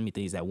were telling me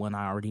things that, one,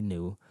 I already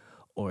knew,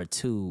 or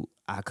two,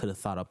 I could have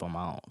thought up on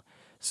my own.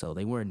 So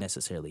they weren't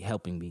necessarily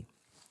helping me.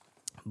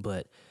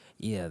 But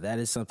yeah, that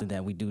is something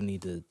that we do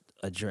need to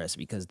address,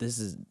 because this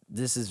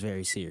is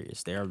very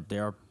serious. There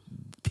are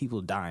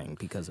people dying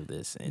because of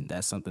this, and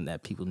that's something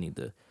that people need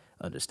to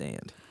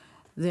understand.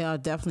 There are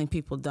definitely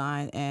people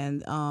dying,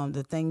 and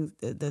the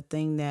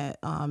thing that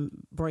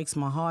breaks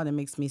my heart and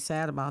makes me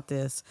sad about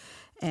this,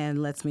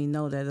 and lets me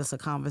know that it's a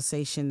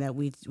conversation that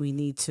we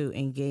need to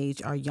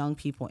engage our young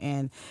people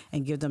in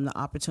and give them the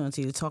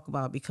opportunity to talk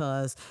about,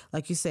 because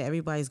like you said,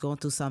 everybody's going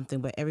through something,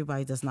 but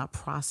everybody does not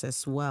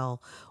process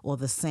well or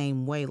the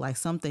same way. Like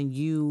something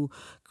you,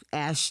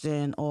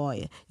 Ashton, or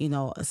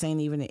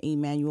Saint even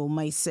Emmanuel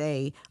might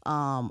say,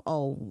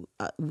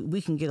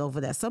 we can get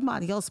over that.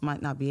 Somebody else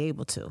might not be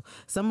able to.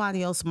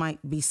 Somebody else might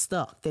be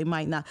stuck. They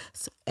might not.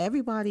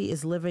 Everybody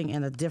is living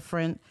in a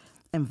different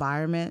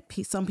environment.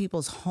 Some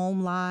people's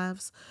home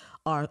lives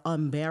are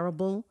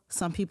unbearable.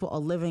 Some people are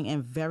living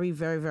in very,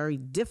 very, very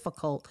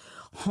difficult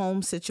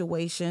home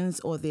situations,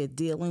 or they're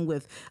dealing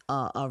with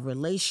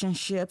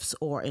relationships,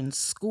 or in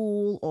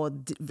school, or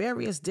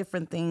various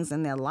different things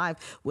in their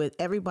life where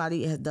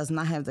everybody does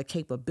not have the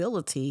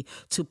capability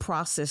to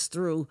process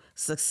through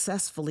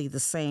successfully the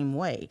same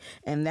way.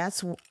 And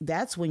that's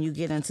when you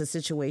get into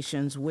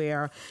situations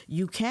where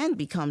you can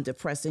become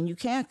depressed and you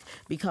can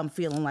become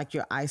feeling like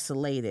you're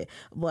isolated.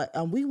 But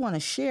we want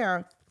to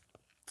share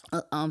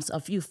a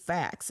few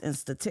facts and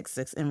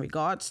statistics in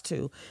regards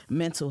to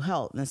mental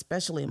health, and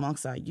especially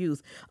amongst our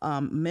youth.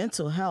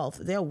 Mental health,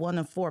 there are 1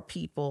 in 4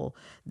 people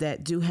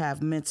that do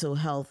have mental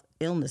health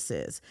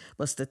illnesses,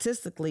 but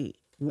statistically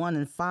 1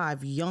 in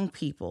 5 young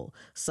people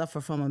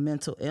suffer from a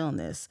mental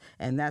illness,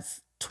 and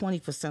that's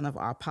 20% of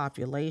our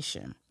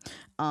population.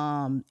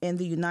 In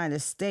the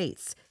United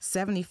States,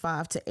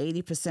 75 to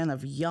 80%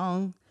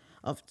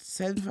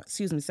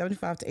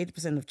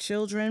 of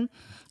children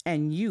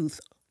and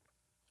youth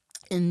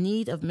in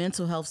need of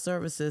mental health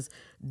services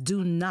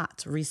do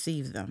not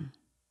receive them.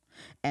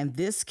 And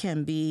this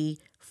can be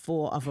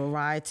for a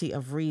variety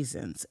of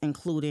reasons,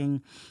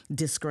 including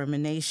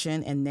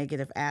discrimination and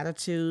negative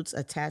attitudes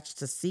attached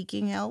to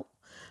seeking help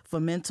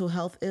for mental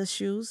health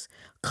issues,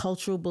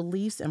 cultural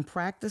beliefs and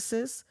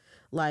practices.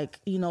 Like,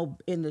 in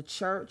the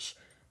church,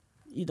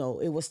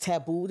 it was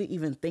taboo to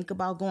even think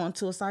about going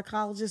to a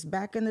psychologist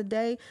back in the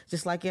day,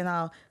 just like in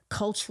our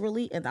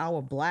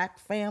Black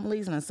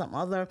families and in some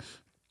other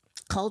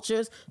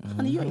cultures.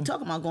 Honey, you ain't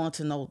talking about going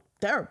to no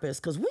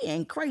therapist, because we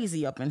ain't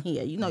crazy up in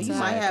here. You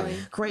might have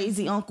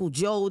crazy Uncle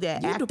Joe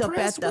that act up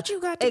at the... What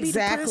you got to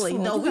exactly. Be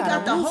No, we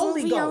got the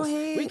Holy Ghost.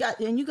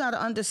 And you got to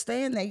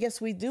understand that,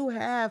 yes, we do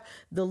have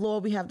the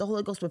Lord, we have the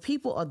Holy Ghost, but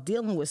people are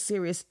dealing with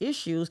serious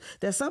issues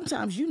that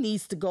sometimes you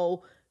need to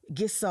go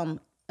get some,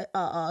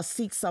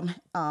 seek some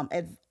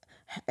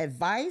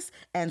advice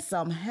and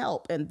some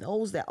help, and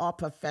those that are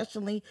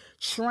professionally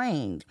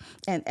trained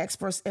and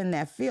experts in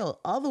that field.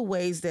 Other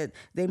ways that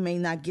they may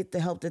not get the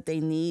help that they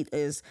need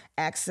is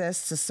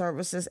access to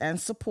services and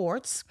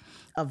supports,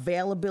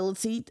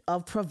 availability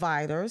of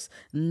providers,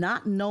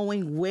 not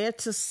knowing where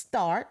to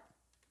start.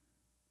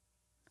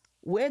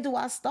 Where do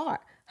I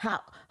start?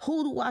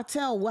 Who do I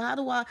tell? Where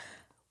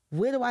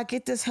do I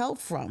get this help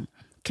from?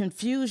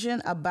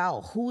 Confusion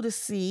about who to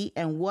see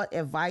and what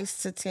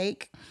advice to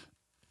take.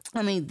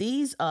 I mean,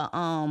 these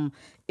are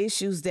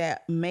issues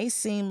that may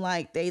seem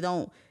like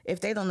if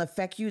they don't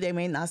affect you, they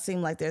may not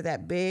seem like they're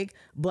that big,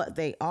 but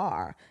they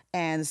are.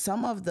 And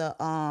some of the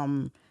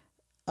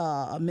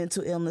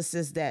mental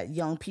illnesses that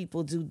young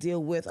people do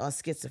deal with are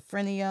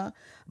schizophrenia,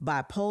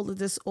 bipolar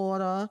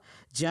disorder,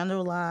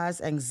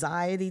 generalized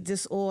anxiety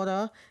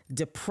disorder,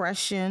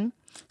 depression,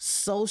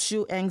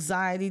 social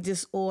anxiety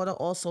disorder,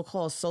 also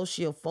called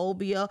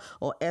sociophobia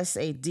or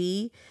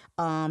SAD.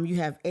 You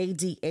have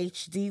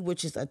ADHD,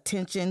 which is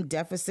attention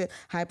deficit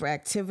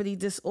hyperactivity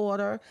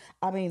disorder.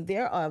 I mean,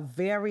 there are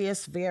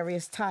various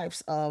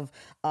types of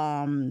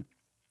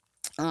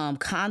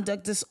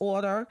conduct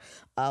disorder,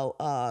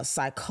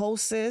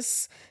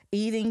 psychosis,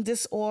 eating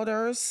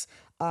disorders,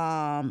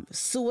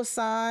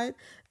 suicide.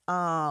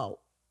 I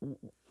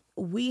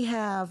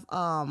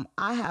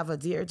have a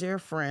dear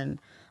friend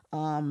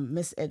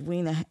Miss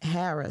Edwina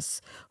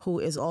Harris, who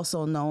is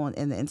also known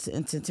in the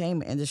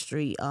entertainment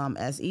industry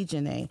as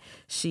Ejanae.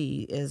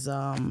 She is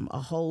a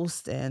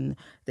host, and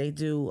they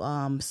do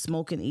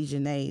Smoking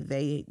Ejanae.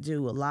 They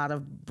do a lot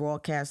of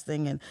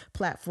broadcasting and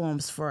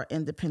platforms for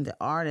independent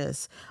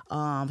artists,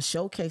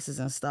 showcases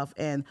and stuff.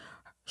 And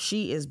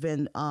she has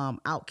been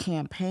out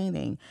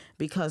campaigning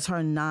because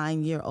her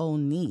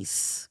 9-year-old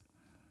niece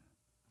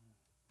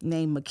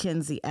named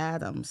Mackenzie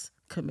Adams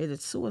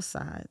committed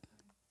suicide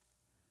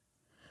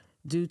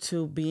due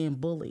to being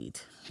bullied.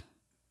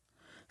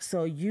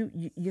 So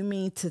you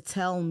mean to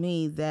tell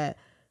me that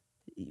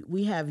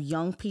we have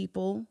young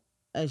people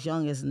as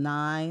young as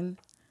 9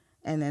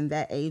 and in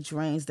that age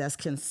range that's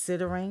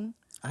considering?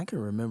 I can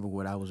remember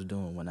what I was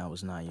doing when I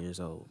was 9 years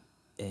old.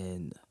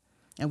 And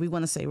we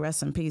want to say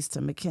rest in peace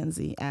to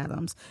Mackenzie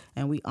Adams,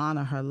 and we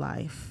honor her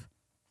life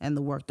and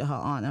the work that her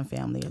aunt and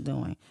family are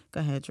doing.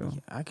 Go ahead, Drew.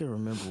 I can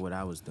remember what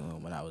I was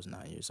doing when I was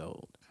 9 years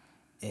old.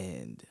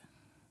 And,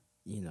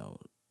 you know,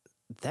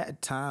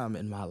 that time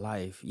in my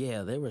life,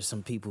 yeah, there were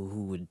some people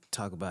who would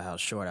talk about how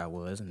short I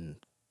was, and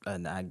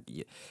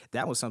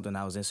that was something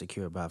I was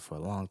insecure about for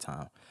a long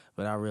time.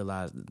 But I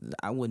realized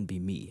I wouldn't be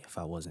me if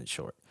I wasn't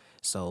short.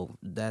 So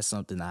that's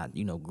something I,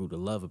 grew to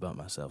love about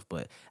myself.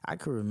 But I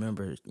could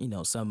remember,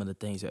 some of the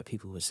things that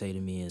people would say to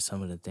me and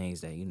some of the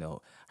things that,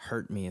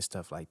 hurt me and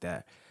stuff like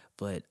that.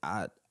 But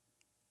I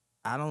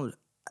don't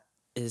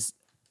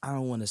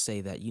want to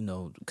say that,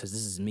 because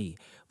this is me.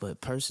 But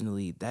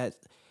personally, that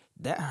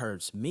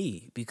hurts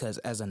me, because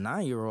as a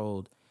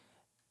 9-year-old,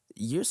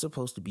 you're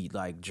supposed to be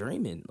like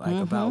dreaming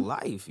about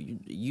life.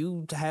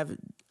 You have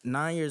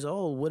 9 years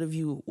old. What have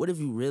you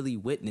really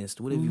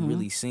witnessed? What have you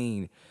really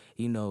seen?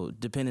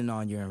 Depending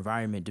on your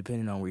environment,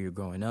 depending on where you're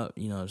growing up.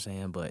 You know what I'm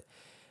saying? But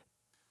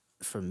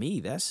for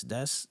me, that's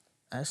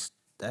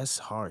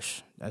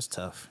harsh. That's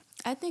tough.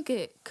 I think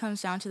it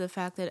comes down to the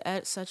fact that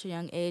at such a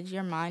young age,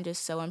 your mind is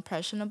so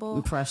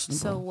impressionable.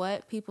 So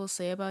what people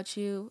say about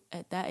you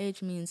at that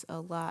age means a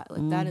lot.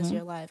 Like, that is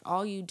your life.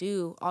 All you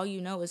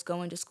know is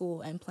going to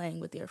school and playing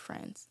with your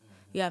friends.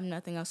 You have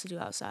nothing else to do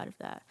outside of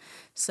that.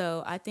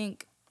 So I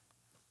think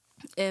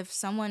if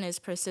someone is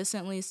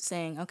persistently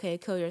saying, okay,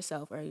 kill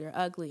yourself, or you're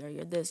ugly, or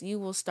you're this, you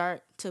will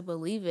start to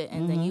believe it,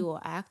 and then you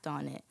will act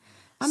on it.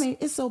 I mean,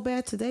 it's so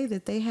bad today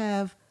that they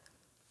have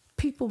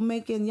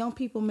young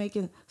people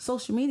making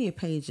social media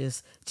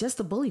pages just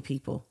to bully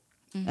people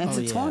and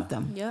to taunt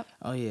them. Yep.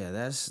 Oh yeah,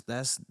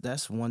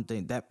 that's one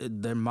thing. That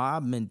their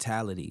mob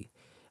mentality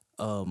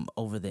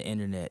over the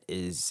internet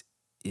is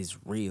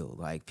real.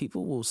 Like,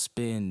 people will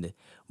spend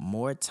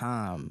more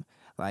time.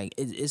 Like,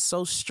 it's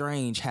so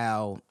strange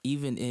how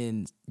even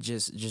in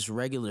just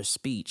regular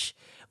speech,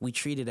 we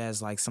treat it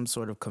as like some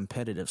sort of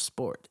competitive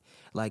sport.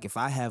 Like, if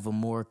I have a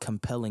more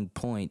compelling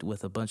point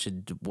with a bunch of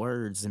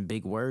words and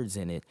big words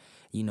in it,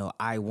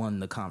 I won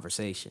the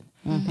conversation.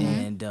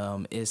 And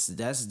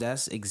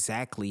that's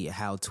exactly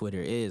how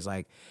Twitter is.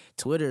 Like,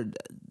 Twitter,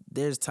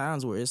 there's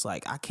times where it's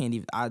like I can't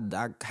even.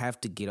 I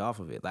have to get off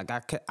of it. Like,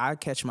 I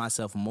catch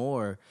myself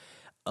more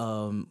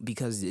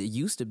because it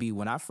used to be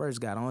when I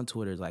first got on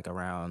Twitter, like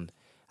around,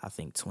 I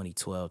think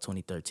 2012,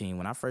 2013,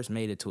 when I first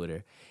made a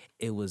Twitter,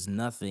 it was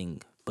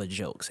nothing but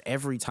jokes.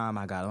 Every time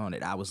I got on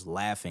it, I was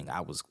laughing.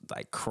 I was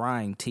like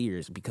crying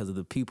tears because of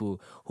the people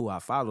who I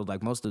followed.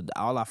 Like,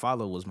 all I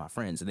followed was my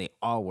friends, and they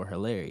all were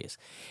hilarious.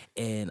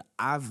 And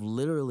I've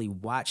literally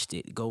watched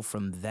it go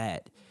from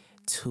that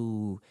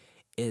to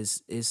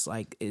it's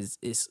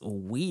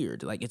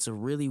weird. Like, it's a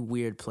really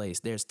weird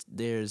place.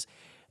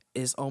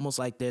 It's almost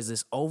like there's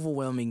this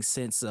overwhelming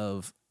sense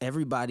of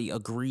everybody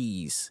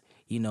agrees,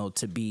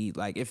 to be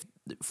like, if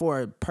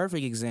for a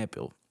perfect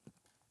example,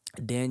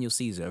 Daniel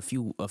Caesar, a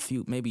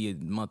few maybe a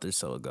month or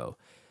so ago,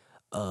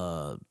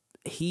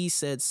 he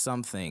said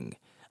something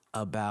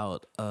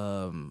about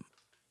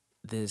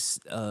this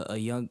a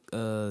young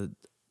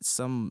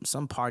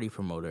some party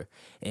promoter,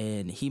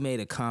 and he made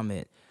a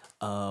comment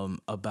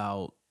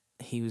about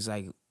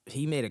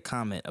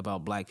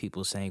black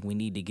people, saying we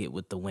need to get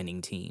with the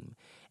winning team.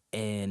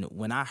 And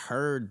when I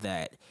heard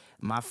that,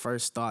 my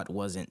first thought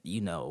wasn't,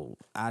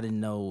 I didn't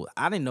know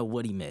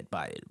what he meant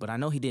by it, but I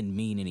know he didn't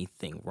mean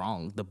anything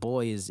wrong. The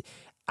boy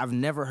I've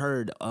never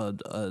heard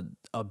a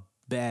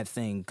bad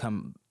thing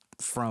come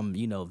from,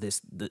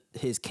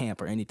 his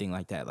camp or anything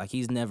like that. Like,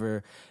 he's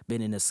never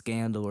been in a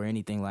scandal or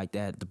anything like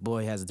that. The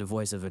boy has the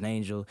voice of an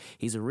angel.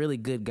 He's a really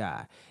good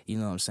guy. You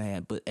know what I'm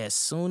saying? But as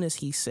soon as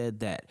he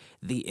said that,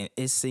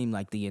 it seemed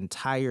like the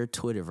entire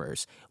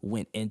Twitterverse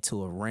went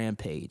into a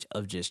rampage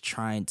of just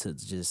trying to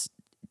just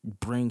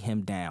bring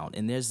him down.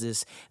 And there's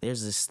this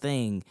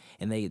thing,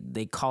 and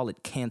they call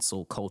it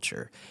cancel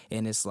culture.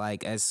 And it's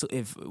like,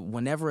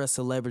 whenever a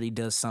celebrity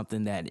does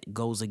something that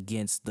goes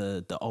against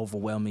the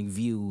overwhelming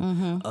view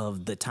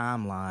of the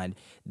timeline,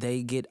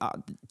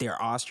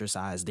 they're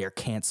ostracized, they're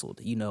canceled.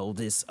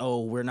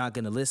 We're not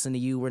going to listen to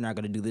you, we're not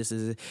going to do this.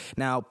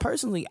 Now,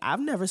 personally,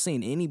 I've never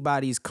seen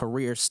anybody's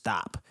career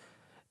stop,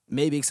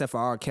 maybe except for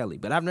R. Kelly,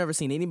 but I've never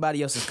seen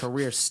anybody else's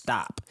career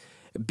stop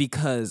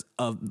because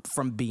of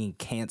from being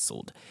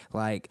canceled.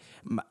 Like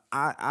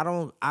I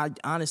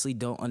honestly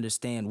don't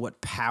understand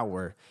what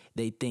power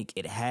they think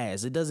it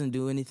has. It doesn't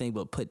do anything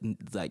but put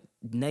like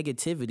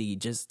negativity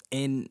just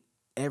in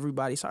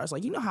everybody's hearts.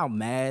 Like, you know how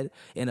mad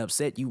and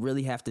upset you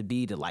really have to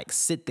be to like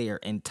sit there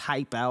and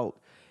type out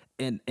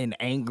an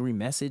angry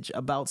message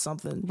about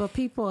something. But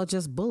people are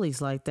just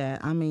bullies like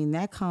that. I mean,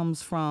 that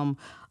comes from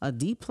a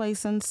deep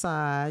place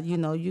inside. You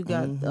know, you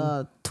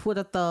got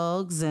Twitter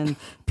thugs and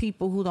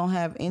people who don't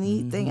have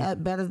anything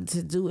better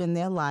to do in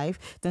their life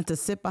than to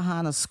sit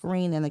behind a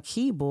screen and a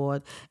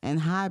keyboard and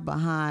hide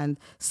behind,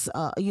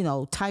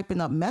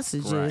 typing up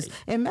messages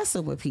and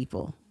messing with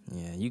people.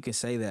 Yeah, you can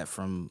say that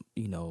from,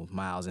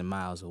 miles and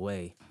miles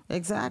away.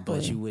 Exactly.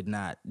 But you would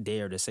not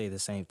dare to say the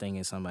same thing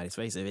in somebody's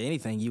face. If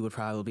anything, you would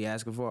probably be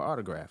asking for an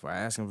autograph or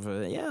asking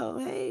for,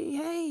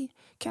 hey,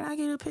 can I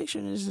get a picture?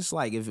 And it's just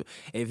like,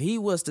 if he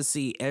was to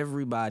see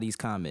everybody's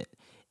comment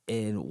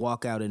and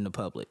walk out in the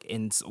public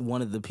and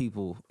one of the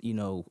people,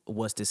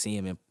 was to see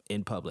him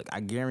in public,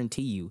 I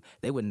guarantee you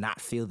they would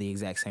not feel the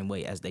exact same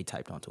way as they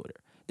typed on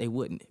Twitter. They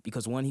wouldn't,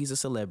 because one, he's a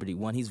celebrity.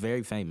 One, he's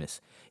very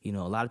famous. A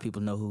lot of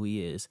people know who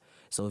he is.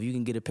 So if you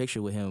can get a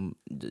picture with him,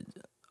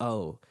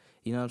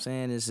 you know what I'm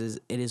saying?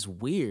 It is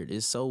weird.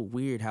 It's so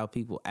weird how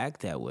people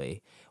act that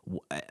way,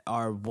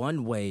 are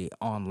one way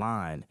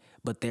online,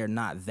 but they're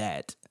not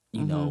that,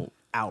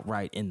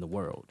 outright in the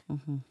world.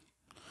 Mm-hmm.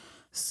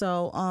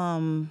 So,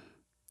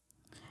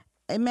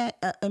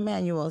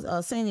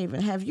 Emmanuel, St.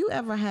 Even, have you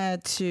ever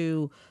had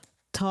to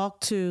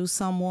talk to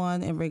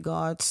someone in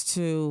regards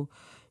to,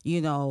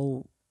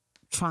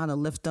 trying to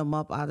lift them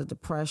up out of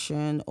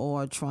depression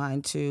or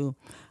trying to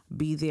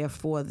be there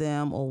for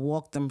them or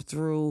walk them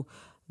through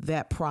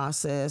that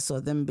process,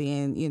 or them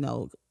being,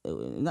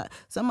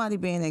 somebody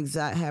being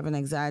having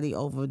anxiety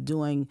over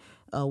doing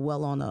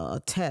well on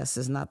a test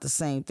is not the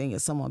same thing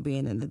as someone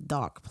being in a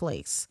dark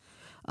place.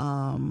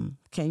 Can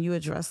you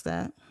address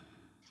that?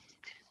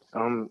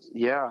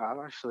 Yeah, I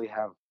actually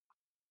have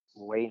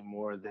way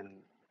more than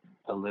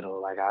a little.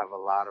 Like, I have a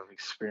lot of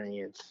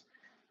experience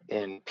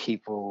in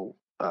people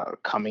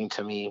coming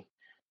to me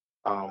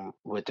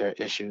with their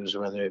issues,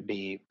 whether it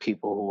be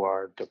people who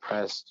are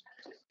depressed,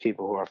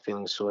 people who are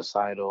feeling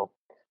suicidal,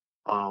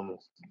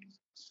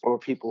 or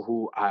people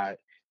who I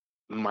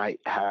might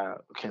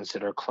have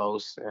consider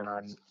close, and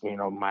I,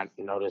 might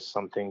notice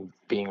something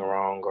being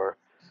wrong, or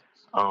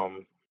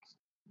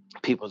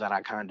people that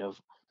I kind of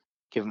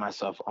give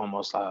myself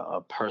almost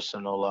a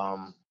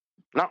personal,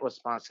 not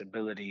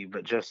responsibility,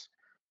 but just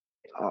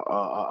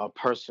a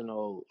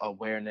personal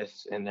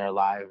awareness in their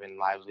life and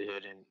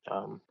livelihood.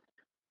 And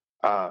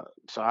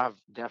so I've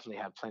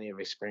definitely had plenty of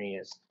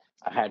experience.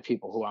 I've had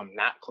people who I'm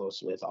not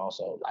close with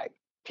also, like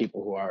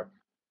people who are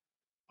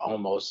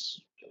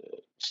almost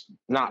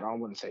not, I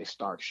wouldn't say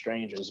stark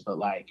strangers, but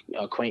like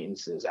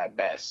acquaintances at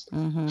best,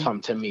 come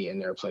to me in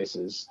their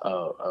places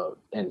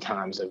in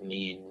times of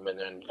need when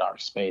they're in the dark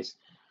space.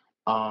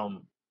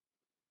 Um,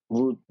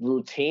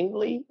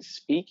 Routinely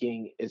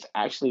speaking, it's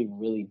actually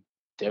really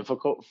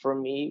difficult for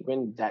me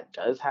when that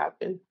does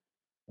happen,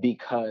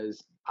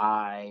 because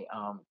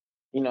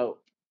you know,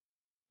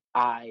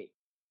 I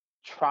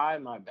try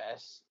my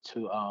best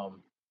to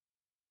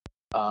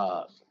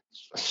uh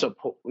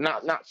support,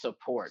 not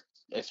support,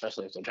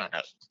 especially if they're trying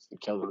to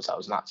kill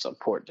themselves, not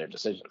support their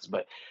decisions,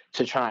 but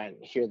to try and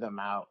hear them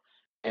out,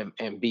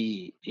 and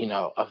be,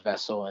 a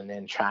vessel, and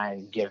then try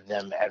and give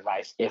them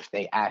advice if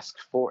they ask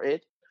for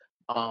it.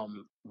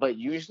 But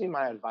usually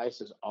my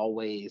advice is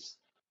always,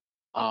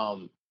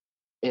 um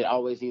it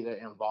always either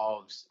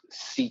involves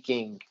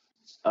seeking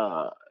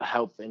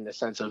help in the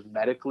sense of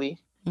medically,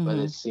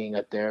 whether it's seeing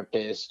a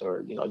therapist,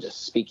 or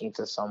just speaking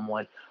to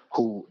someone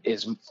who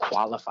is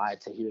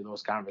qualified to hear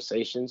those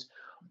conversations,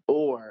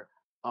 or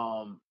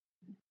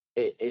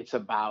it's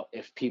about,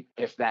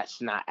 if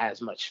that's not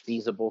as much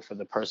feasible for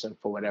the person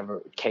for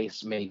whatever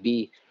case may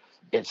be,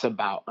 it's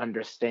about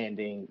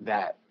understanding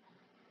that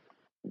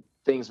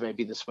things may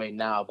be this way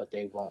now, but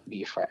they won't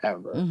be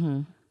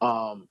forever.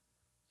 Um,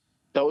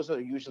 those are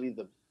usually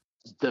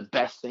the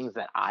best things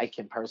that I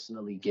can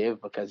personally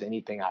give, because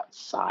anything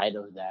outside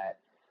of that,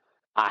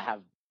 I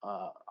have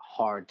a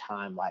hard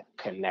time like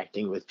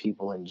connecting with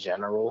people in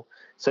general.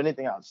 So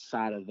anything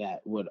outside of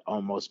that would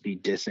almost be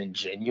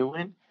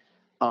disingenuous.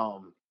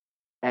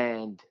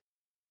 And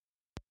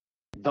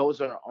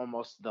those are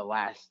almost the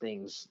last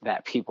things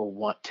that people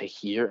want to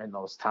hear in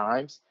those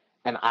times.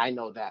 And I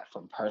know that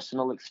from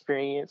personal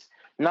experience,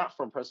 not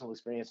from personal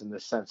experience in the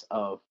sense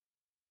of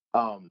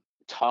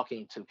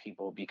talking to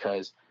people,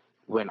 because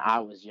when I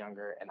was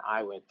younger and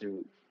I went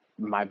through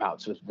my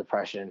bouts with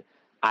depression,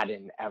 I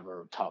didn't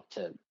ever talk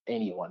to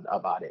anyone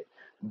about it.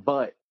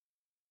 But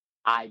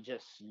I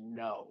just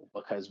know,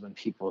 because when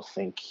people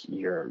think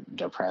you're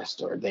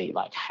depressed, or they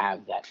like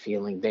have that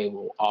feeling, they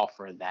will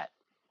offer that,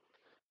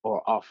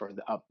 or offer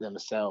up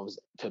themselves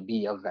to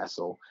be a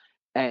vessel.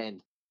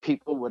 And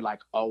people would like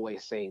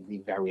always say the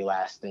very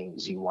last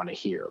things you want to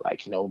hear.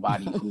 Like,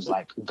 nobody who's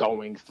like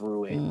going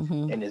through it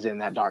and is in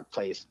that dark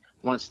place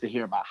wants to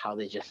hear about how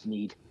they just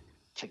need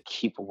to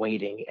keep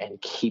waiting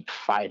and keep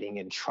fighting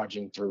and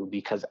trudging through,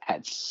 because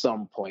at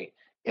some point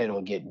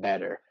it'll get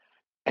better.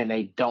 And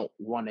they don't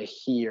want to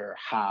hear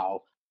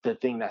how the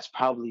thing that's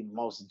probably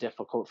most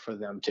difficult for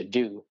them to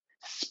do,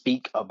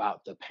 speak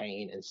about the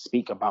pain and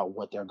speak about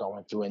what they're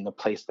going through in the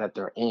place that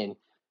they're in,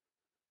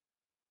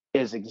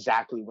 is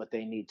exactly what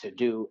they need to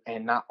do.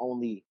 And not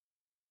only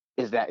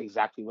is that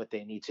exactly what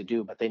they need to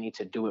do, but they need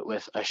to do it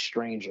with a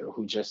stranger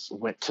who just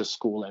went to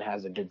school and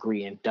has a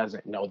degree and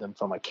doesn't know them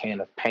from a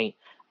can of paint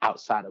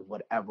outside of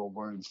whatever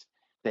words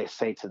they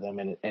say to them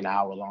in an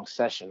hour-long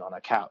session on a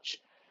couch.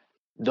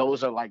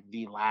 Those are like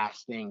the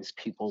last things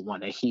people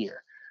want to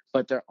hear,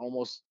 but they're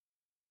almost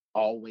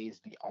always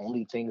the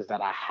only things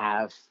that I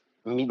have,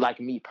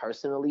 me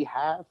personally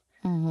have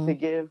to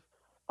give.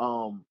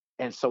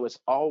 And so it's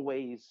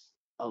always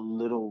a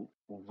little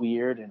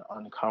weird and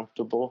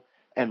uncomfortable.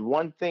 And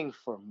one thing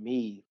for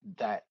me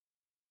that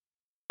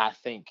I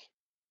think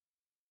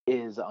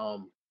is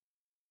well,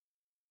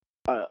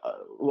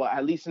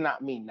 at least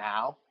not me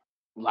now.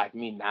 Like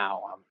me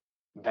now,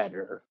 I'm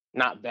better.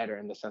 Not better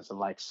in the sense of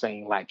like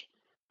saying like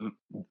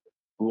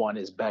one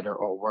is better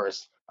or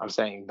worse. I'm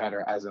saying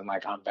better as in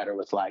like I'm better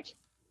with like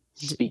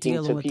speaking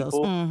Dealing to with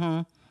people.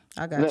 those.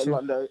 I got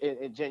you.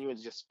 It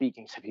genuinely just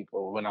speaking to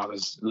people. When I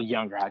was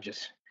younger, I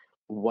just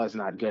was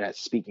not good at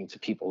speaking to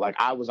people. Like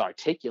I was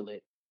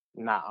articulate.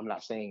 I'm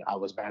not saying I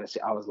was bad at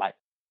it. I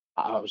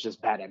was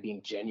just bad at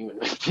being genuine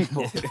with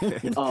people.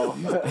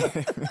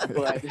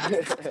 But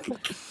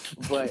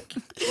but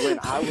when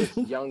I was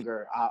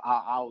younger,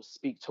 I'll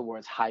speak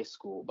towards high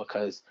school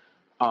because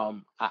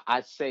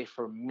I'd say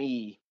for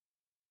me,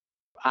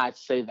 I'd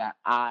say that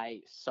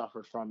I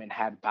suffered from and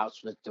had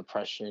bouts with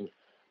depression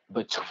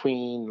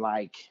between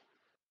like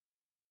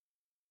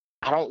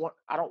I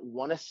don't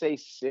want to say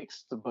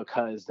sixth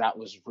because that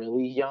was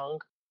really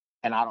young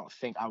and I don't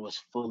think I was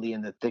fully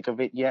in the thick of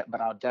it yet, but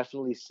I'll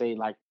definitely say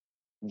like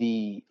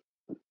the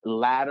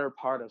latter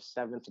part of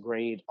seventh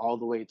grade all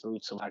the way through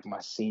to like my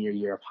senior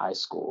year of high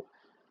school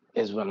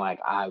is when like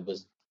I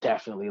was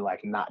definitely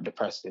like not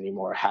depressed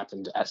anymore. It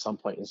happened at some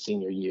point in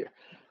senior year.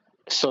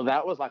 So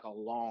that was like a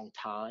long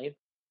time.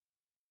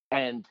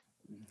 And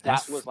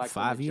That's that was like the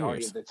 5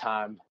 majority years. of the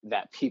time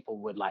that people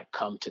would like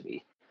come to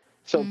me.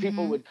 So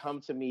people would come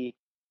to me,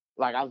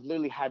 like I've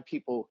literally had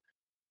people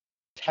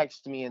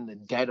text me in the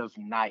dead of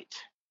night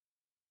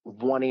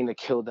wanting to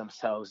kill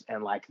themselves,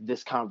 and like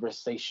this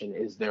conversation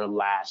is their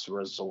last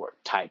resort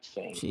type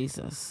thing.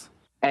 Jesus.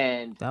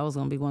 And That was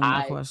gonna be one of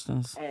my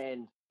questions.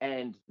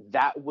 And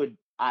that would,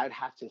 I'd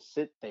have to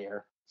sit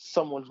there,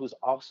 someone who's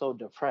also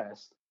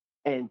depressed,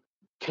 and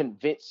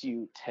convince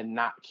you to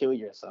not kill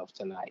yourself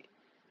tonight.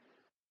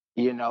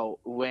 You know,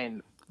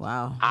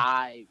 Wow.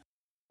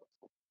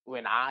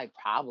 when I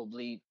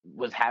probably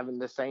was having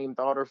the same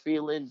thought or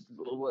feeling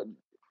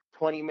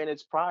 20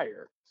 minutes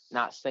prior.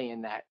 Not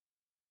saying that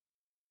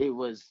it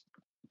was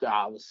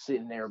I was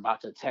sitting there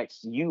about to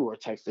text you or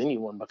text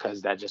anyone,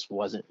 because that just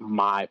wasn't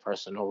my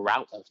personal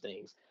route of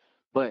things.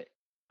 But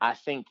I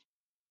think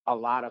a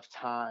lot of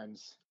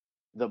times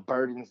the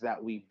burdens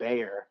that we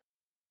bear,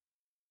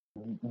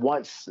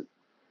 once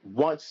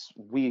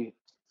we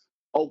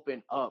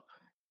open up,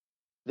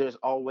 there's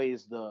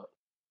always the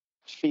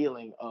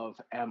feeling of,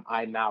 am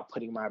I now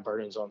putting my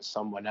burdens on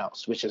someone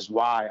else? Which is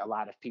why a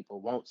lot of people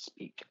won't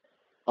speak,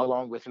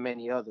 along with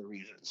many other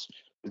reasons.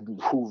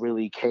 Who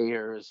really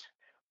cares?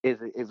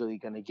 Is it really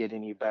going to get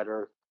any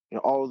better? You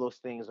know, all of those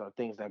things are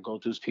things that go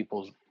through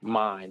people's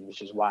mind,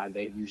 which is why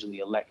they usually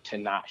elect to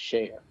not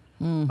share.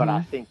 But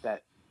I think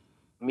that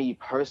me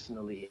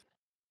personally,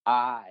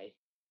 I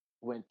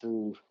went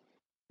through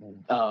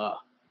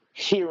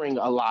hearing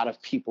a lot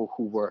of people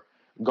who were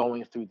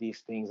going through these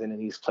things and in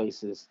these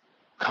places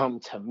come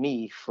to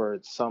me for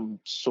some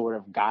sort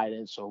of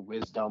guidance or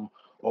wisdom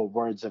or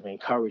words of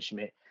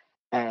encouragement,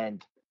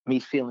 and me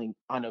feeling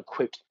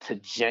unequipped to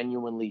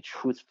genuinely,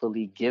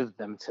 truthfully give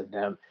them to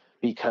them,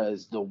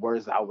 because the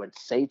words I would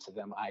say to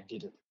them, I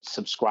didn't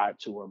subscribe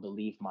to or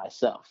believe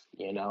myself,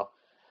 you know,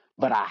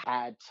 but I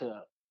had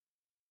to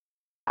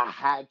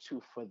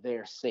for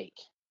their sake.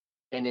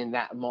 And in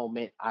that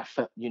moment, I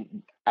felt,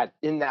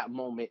 in that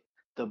moment,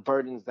 the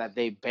burdens that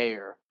they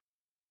bear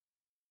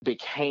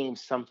became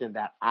something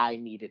that I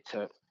needed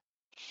to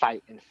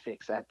fight and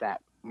fix at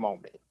that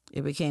moment.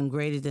 It became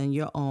greater than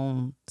your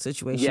own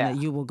situation Yeah,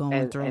 that you were going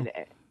and through.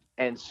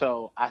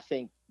 so I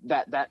think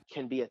that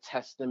can be a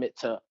testament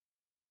to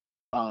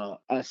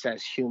us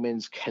as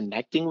humans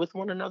connecting with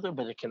one another,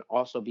 but it can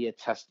also be a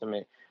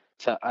testament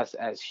to us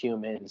as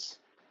humans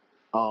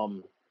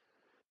um,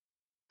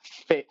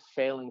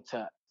 failing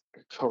to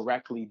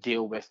correctly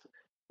deal with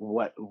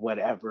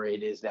whatever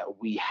it is that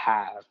we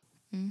have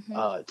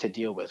to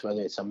deal with,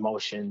 whether it's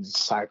emotions,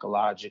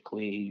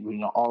 psychologically,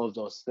 all of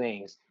those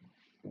things,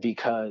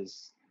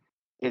 because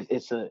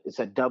it's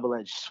a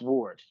double-edged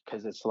sword,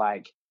 because it's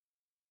like,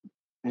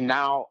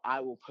 now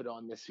I will put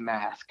on this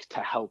mask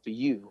to help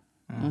you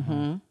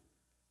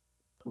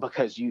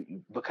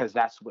because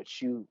that's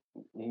what you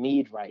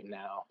need right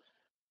now.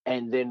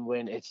 And then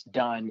when it's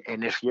done,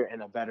 and if you're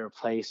in a better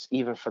place,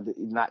 even for the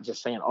not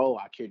just saying, "Oh,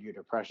 I cured your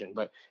depression,"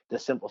 but the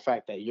simple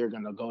fact that you're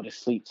gonna go to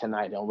sleep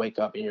tonight and wake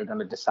up and you're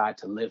gonna decide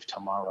to live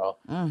tomorrow.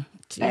 And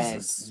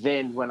Jesus.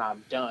 then when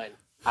I'm done,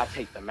 I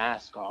take the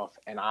mask off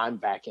and I'm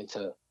back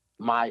into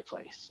my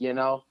place, you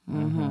know?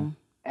 Mm-hmm.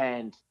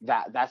 And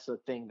that's the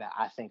thing that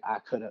I think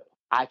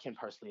I can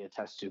personally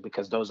attest to,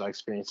 because those are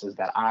experiences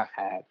that I've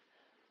had.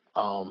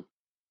 Um,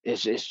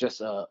 it's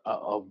just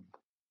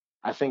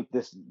I think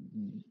this,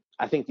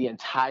 I think the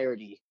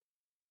entirety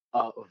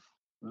of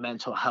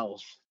mental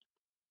health,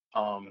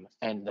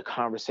 and the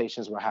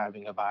conversations we're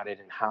having about it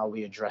and how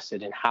we address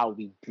it and how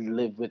we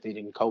live with it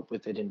and cope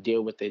with it and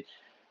deal with it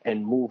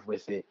and move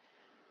with it,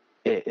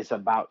 it's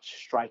about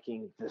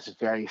striking this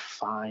very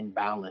fine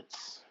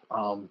balance.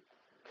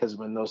 Because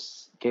when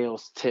those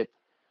scales tip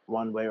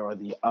one way or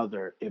the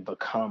other, it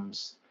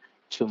becomes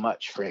too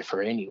much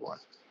for anyone.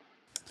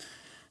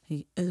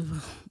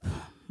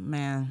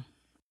 Man,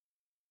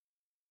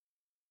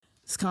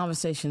 this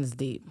conversation is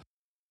deep.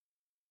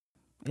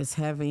 It's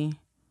heavy,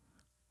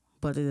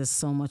 but it is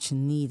so much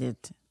needed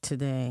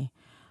today,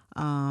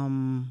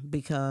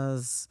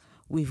 because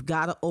we've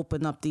got to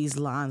open up these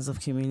lines of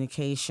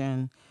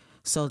communication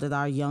so that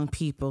our young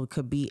people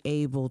could be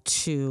able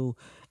to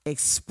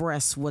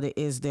express what it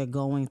is they're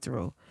going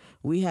through.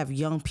 We have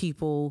young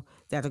people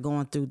that are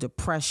going through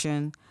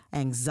depression,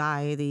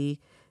 anxiety,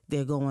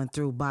 they're going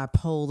through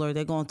bipolar,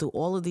 they're going through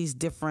all of these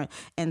different,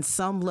 and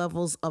some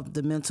levels of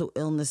the mental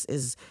illness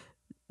is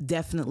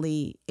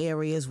definitely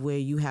areas where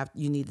you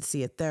need to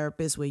see a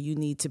therapist, where you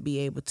need to be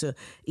able to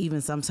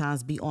even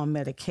sometimes be on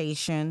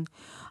medication.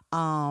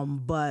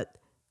 But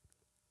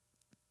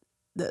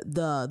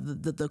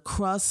the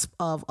crust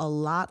of a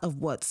lot of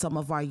what some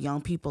of our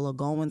young people are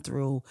going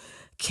through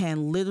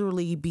can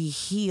literally be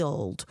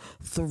healed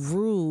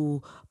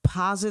through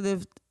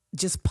positive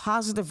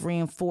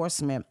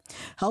reinforcement,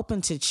 helping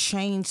to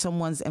change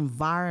someone's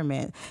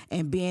environment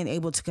and being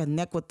able to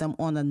connect with them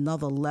on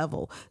another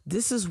level.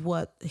 This is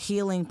what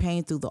healing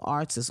pain through the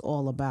arts is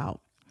all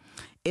about.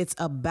 It's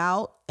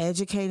about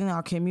educating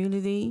our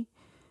community,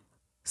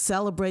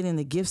 celebrating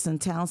the gifts and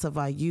talents of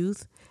our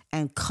youth,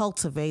 and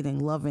cultivating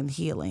love and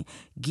healing,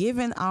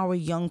 giving our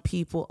young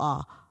people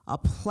a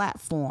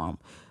platform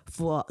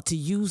to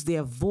use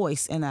their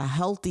voice in a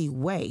healthy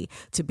way,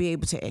 to be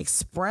able to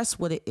express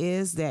what it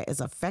is that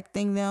is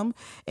affecting them,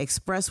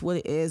 express what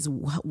it is,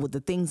 with the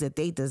things that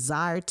they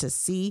desire to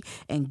see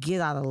and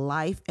get out of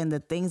life, and the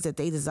things that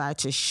they desire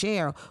to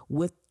share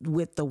with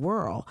the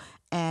world.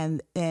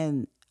 And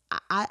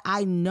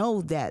I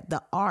know that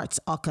the arts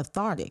are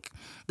cathartic.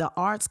 The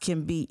arts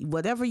can be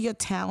whatever your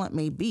talent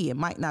may be. It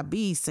might not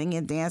be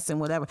singing, dancing,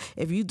 whatever.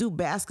 If you do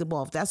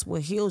basketball, if that's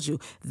what heals you,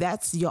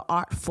 that's your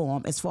art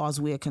form as far as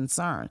we're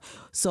concerned.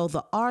 So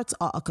the arts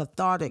are a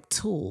cathartic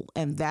tool,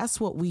 and that's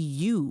what we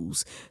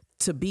use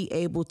to be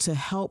able to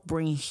help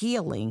bring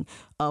healing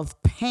of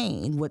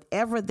pain,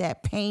 whatever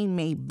that pain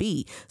may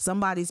be.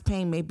 Somebody's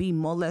pain may be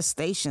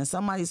molestation.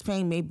 Somebody's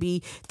pain may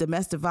be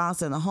domestic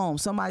violence in the home.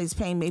 Somebody's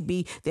pain may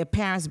be their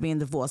parents being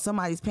divorced.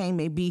 Somebody's pain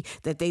may be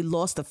that they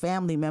lost a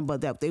family member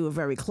that they were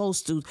very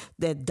close to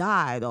that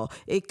died, or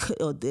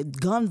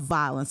gun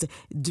violence,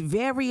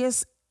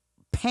 various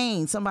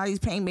pain. Somebody's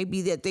pain may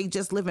be that they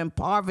just live in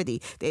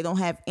poverty. They don't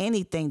have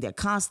anything. They're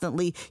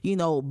constantly,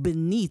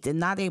 beneath and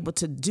not able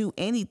to do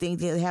anything.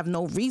 They have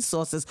no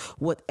resources.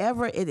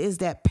 Whatever it is,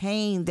 that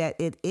pain that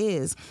it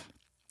is,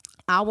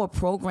 our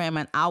program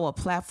and our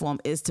platform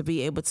is to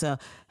be able to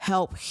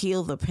help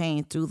heal the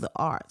pain through the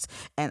arts.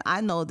 And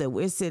I know that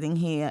we're sitting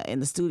here in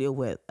the studio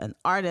with an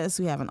artist.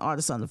 We have an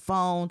artist on the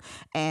phone,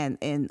 and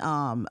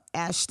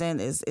Ashton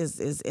is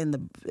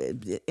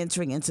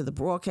entering into the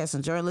broadcast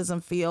and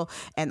journalism field.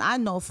 And I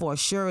know for a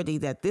surety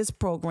that this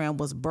program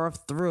was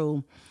birthed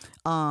through,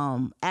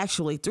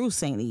 actually through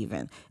St.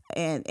 Even,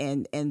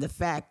 and the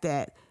fact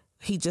that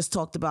he just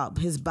talked about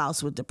his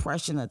bouts with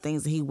depression and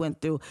things that he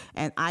went through.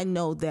 And I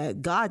know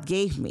that God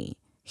gave me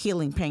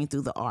healing pain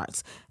through the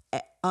arts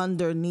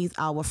underneath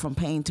our From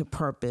Pain to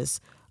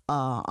Purpose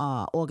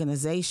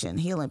organization.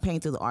 Healing Pain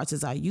Through the Arts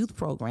is our youth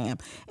program.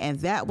 And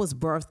that was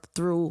birthed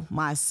through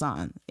my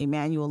son,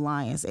 Emmanuel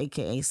Lyons,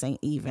 a.k.a. St.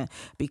 Even,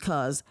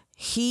 because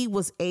he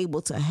was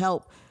able to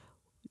help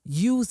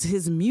use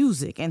his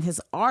music and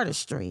his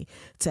artistry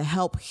to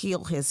help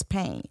heal his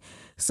pain.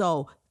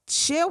 So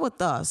share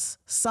with us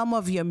some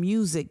of your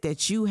music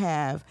that you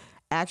have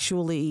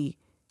actually,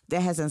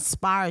 that has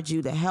inspired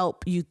you to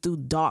help you through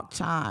dark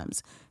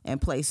times and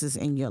places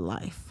in your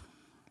life.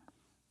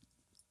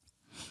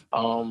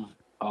 A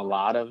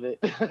lot of it.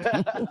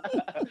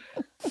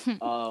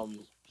 I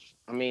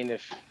mean,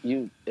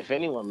 if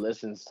anyone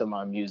listens to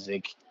my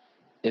music,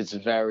 it's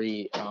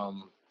very I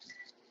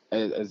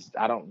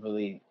don't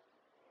really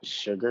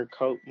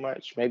sugarcoat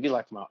much. Maybe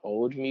like my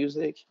old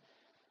music,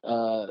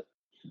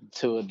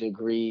 to a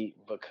degree,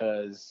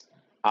 because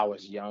I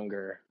was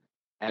younger,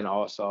 and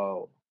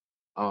also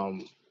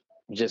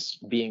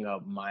just being a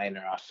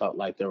minor, I felt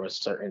like there were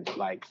certain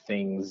like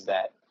things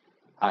that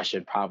I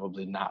should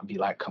probably not be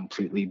like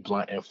completely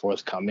blunt and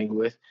forthcoming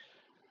with.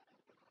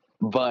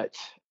 But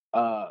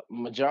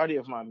majority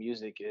of my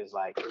music is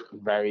like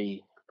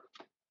very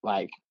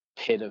like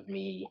pit of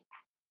me,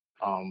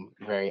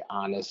 very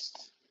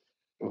honest,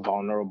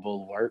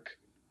 vulnerable work.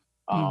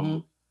 Mm-hmm.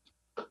 Um,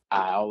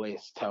 I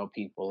always tell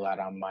people that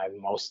I'm my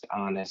most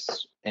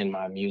honest in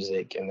my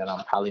music, and then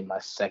I'm probably my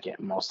second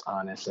most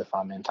honest if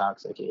I'm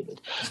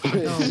intoxicated.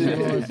 Oh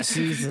Lord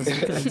Jesus, we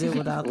couldn't do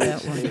without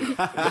that one.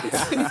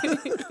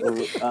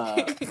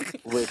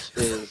 Which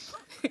is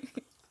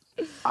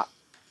uh,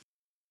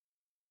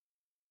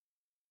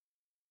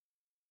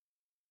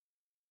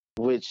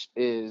 which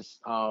is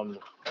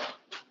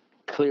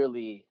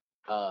clearly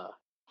a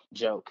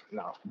joke.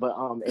 No, but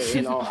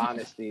in all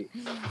honesty,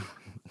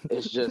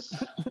 it's just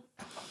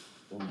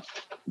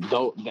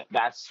though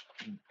that's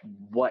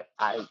what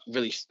I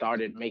really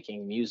started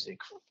making music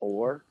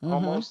for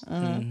almost.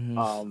 Mm-hmm. Mm-hmm.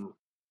 Mhm. Um,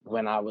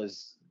 when I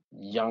was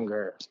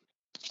younger,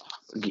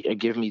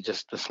 give me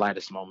just the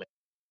slightest moment.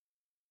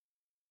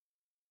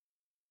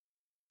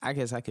 I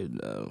guess I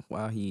could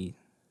while he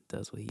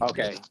does what he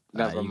Okay, does.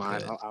 never You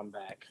mind. good. I'm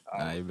back.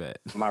 You bet.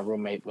 My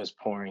roommate was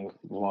pouring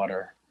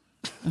water,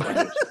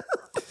 and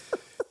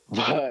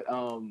but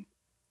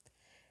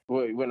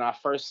when I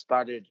first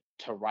started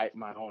to write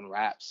my own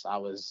raps, I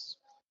was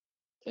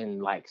in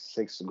like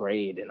sixth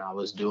grade, and I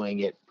was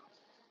doing it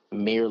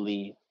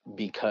merely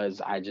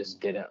because I just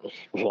didn't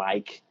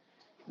like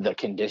the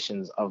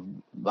conditions of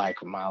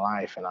like my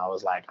life, and I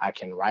was like, I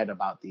can write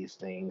about these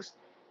things,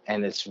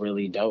 and it's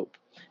really dope.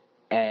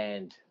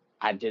 And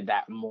I did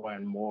that more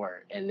and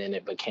more, and then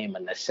it became a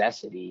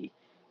necessity,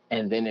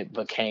 and then it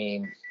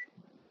became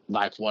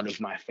like one of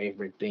my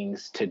favorite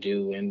things to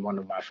do, and one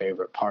of my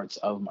favorite parts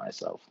of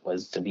myself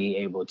was to be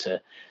able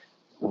to,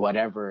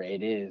 whatever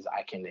it is,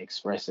 I can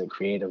express it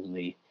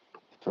creatively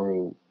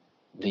through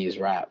these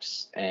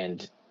raps.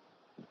 And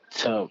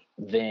to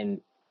then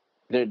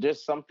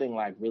there's something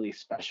like really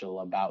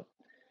special about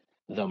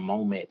the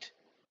moment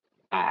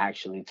I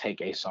actually take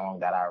a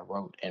song that I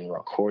wrote and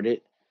record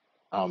it,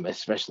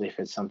 especially if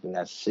it's something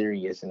that's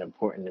serious and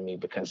important to me,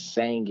 because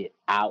saying it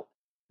out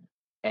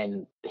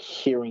and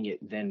hearing it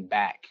then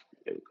back,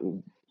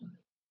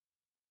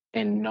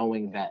 and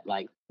knowing that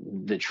like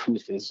the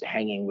truth is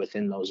hanging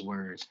within those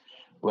words,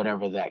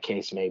 whatever that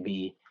case may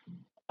be,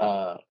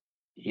 uh,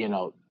 you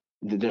know,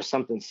 there's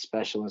something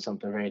special and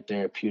something very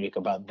therapeutic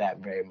about that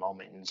very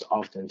moment. And it's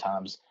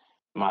oftentimes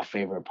my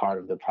favorite part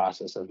of the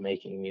process of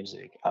making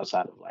music,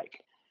 outside of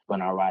like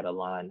when I write a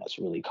line that's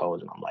really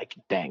cold and I'm like,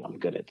 dang, I'm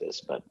good at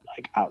this. But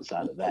like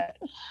outside of that,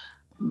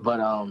 but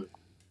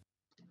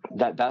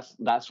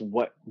that's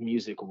what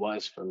music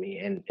was for me,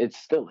 and it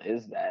still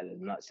is that.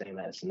 I'm not saying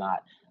that it's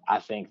not. I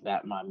think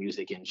that my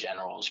music in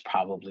general is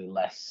probably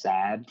less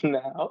sad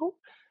now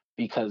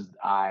because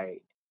I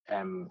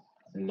am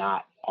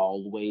not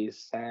always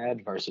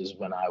sad versus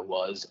when I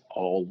was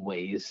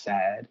always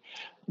sad.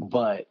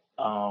 But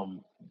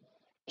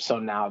so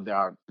now there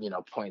are,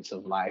 points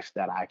of life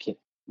that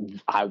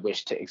I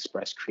wish to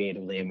express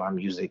creatively in my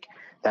music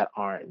that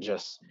aren't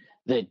just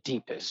the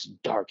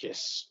deepest,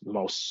 darkest,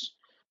 most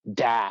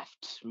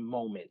daft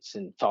moments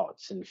and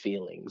thoughts and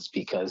feelings,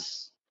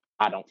 because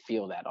I don't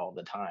feel that all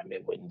the time.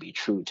 It wouldn't be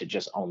true to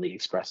just only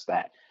express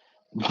that.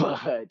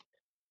 But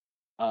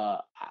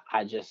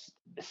I just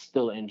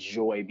still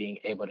enjoy being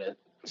able to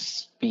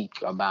speak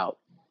about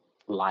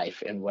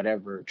life and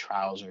whatever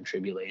trials or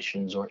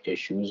tribulations or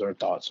issues or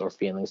thoughts or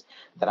feelings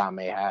that I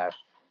may have.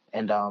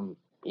 And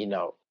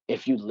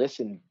if you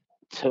listen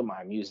to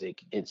my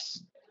music,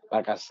 it's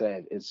like I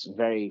said, it's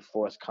very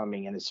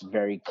forthcoming and it's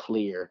very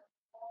clear,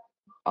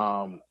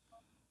 um,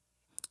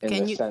 in the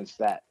Can you sense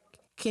that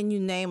can you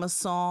name a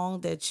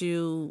song that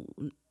you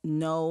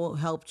know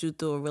helped you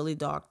through a really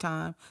dark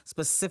time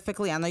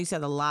specifically? I know you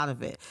said a lot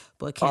of it,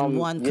 but can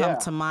one come yeah,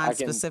 to I mind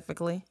can,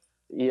 specifically?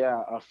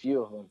 yeah, a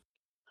few of them.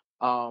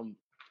 Um,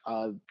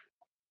 uh,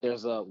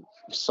 there's a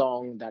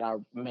song that I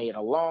made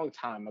a long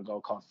time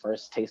ago called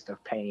First Taste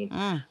of Pain,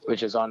 Mm.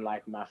 which is on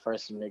like my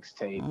first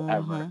mixtape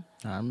ever.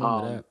 Mm-hmm. I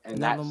remember that.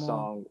 And that Nevermore.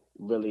 song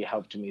really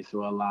helped me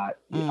through a lot.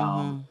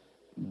 Mm-hmm.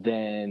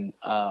 Then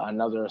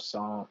another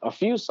song, a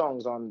few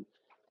songs on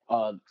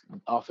uh,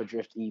 Off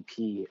Adrift EP.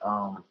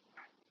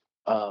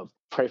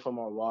 Pray for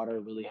More Water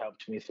really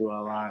helped me through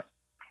a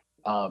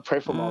lot. Pray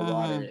for More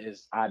Water Mm-hmm.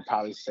 is, I'd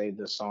probably say,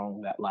 the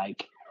song that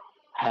like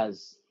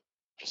has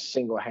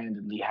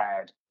single-handedly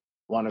had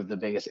one of the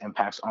biggest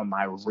impacts on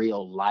my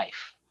real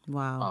life.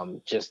 Wow.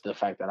 Just the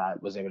fact that I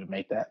was able to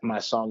make that my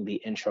song, the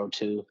intro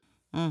to,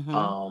 Mm-hmm.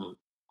 um,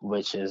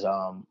 which is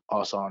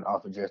also on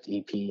Off Adrift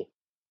EP.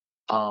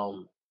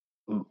 Um,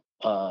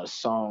 a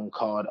song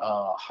called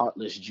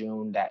Heartless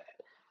June that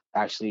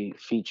actually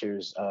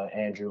features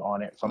Andrew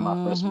on it from my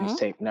first Mm-hmm.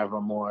 mixtape,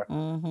 Nevermore.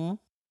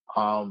 Mm-hmm.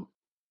 Um,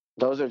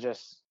 those are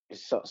just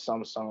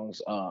some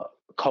songs.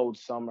 Cold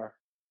Summer,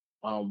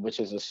 which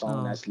is a song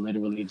Oh, that's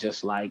literally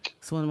just like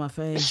it's one of my a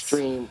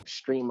faves.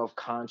 stream of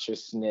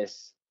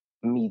consciousness,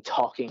 me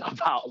talking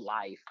about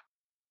life.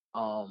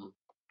 Um,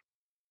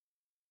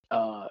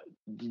 uh,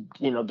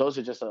 those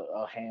are just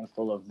a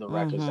handful of the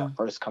records Mm-hmm. that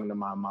first come to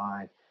my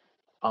mind.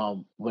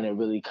 when it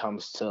really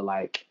comes to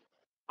like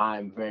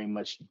I'm very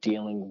much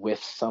dealing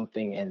with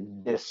something,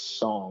 and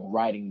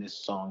writing this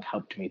song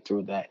helped me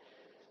through that.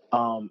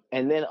 And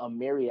then a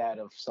myriad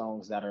of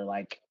songs that are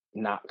like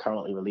not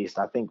currently released.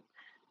 I think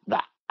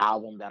the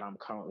album that I'm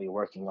currently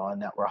working on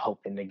that we're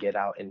hoping to get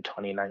out in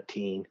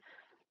 2019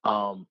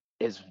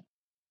 is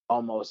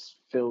almost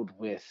filled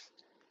with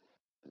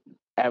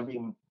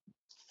every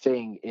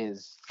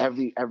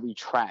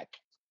track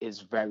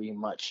is very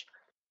much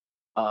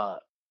uh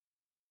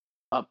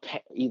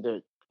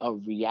either a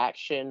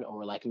reaction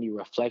or like me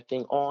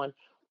reflecting on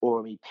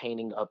or me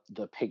painting up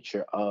the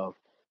picture of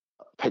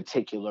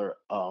particular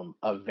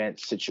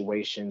events,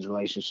 situations,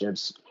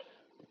 relationships,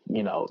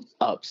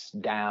 ups,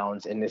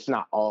 downs, and it's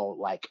not all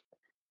like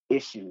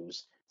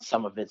issues.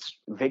 Some of it's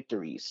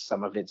victories,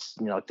 some of it's,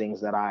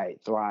 things that I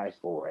thrive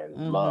for and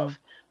Mm-hmm. love.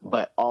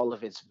 But all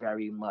of it's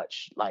very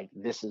much like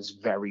this is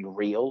very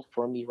real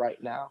for me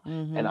right now.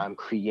 And Mm-hmm. I'm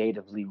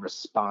creatively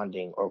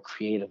responding or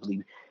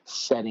creatively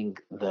setting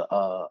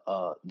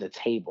the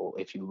table,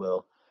 if you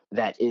will,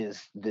 that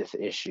is this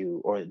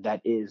issue or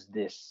that is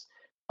this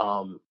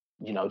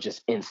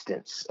just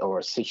instance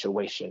or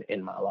situation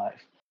in my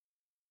life.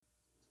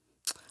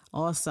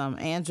 Awesome.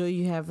 Andrew,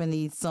 you have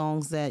any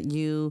songs that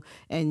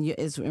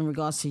is in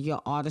regards to your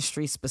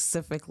artistry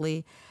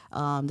specifically,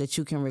 that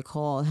you can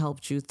recall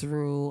helped you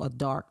through a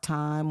dark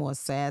time or a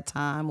sad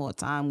time or a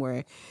time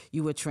where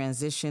you were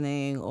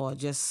transitioning or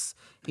just,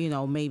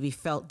 maybe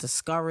felt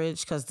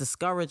discouraged? Because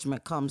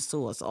discouragement comes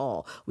to us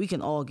all. We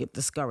can all get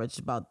discouraged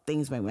about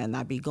things may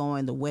not be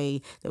going the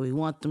way that we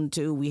want them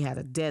to. We had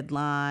a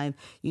deadline,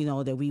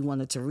 that we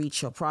wanted to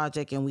reach a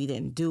project and we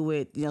didn't do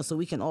it, so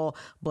we can all,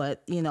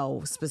 but,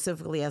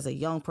 specifically as a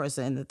young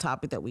person in the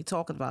topic that we're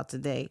talking about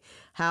today,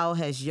 how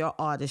has your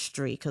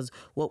artistry, because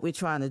what we're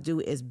trying to do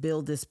is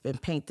build this and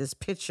paint this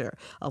picture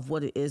of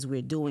what it is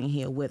we're doing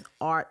here with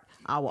art,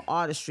 our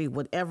artistry,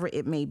 whatever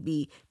it may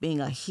be, being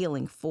a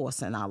healing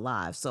force in our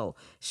lives. So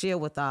share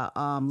with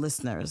our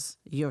listeners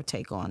your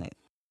take on it.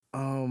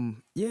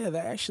 Yeah,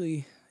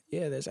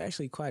 there's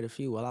actually quite a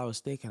few. While I was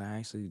thinking, I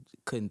actually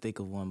couldn't think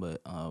of one,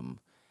 but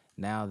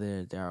now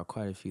there are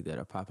quite a few that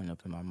are popping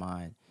up in my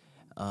mind.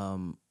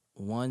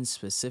 One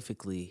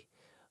specifically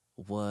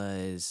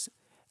was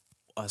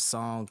a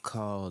song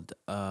called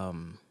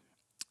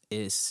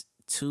it's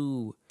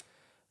to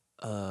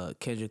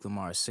Kendrick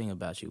Lamar, Sing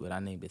About You, but I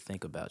named it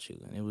Think About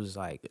You. And it was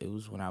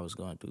when I was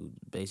going through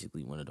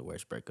basically one of the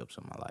worst breakups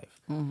of my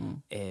life. Mm-hmm.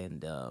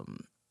 And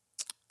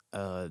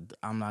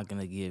I'm not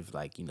gonna give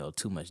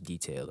too much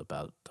detail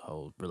about the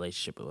whole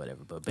relationship or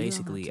whatever, but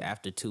basically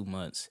after 2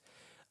 months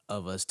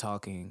of us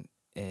talking,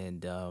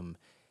 and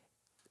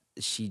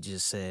she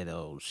just said,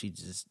 "Oh, she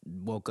just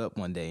woke up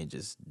one day and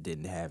just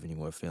didn't have any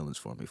more feelings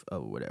for me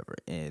or whatever."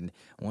 And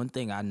one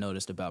thing I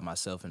noticed about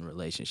myself in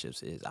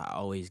relationships is I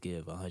always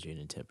give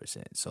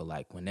 110%. So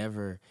like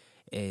whenever,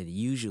 and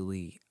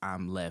usually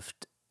I'm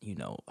left,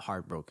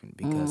 heartbroken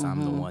because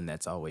I'm the one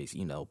that's always,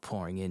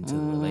 pouring into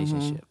the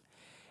relationship.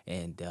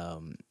 And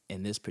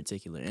in this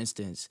particular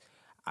instance,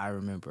 I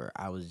remember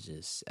I was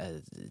just,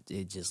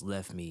 it just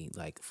left me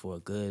like for a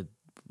good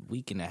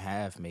week and a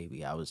half,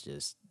 maybe. I was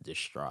just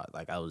distraught.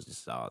 Like I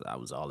was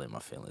all in my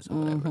feelings or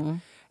whatever.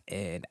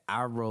 And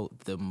I wrote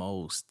the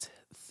most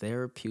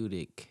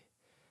therapeutic,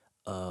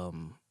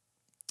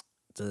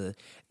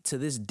 to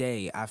this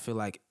day, I feel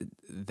like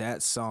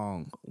that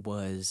song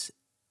was,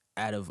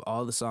 out of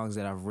all the songs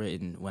that I've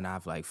written when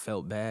I've like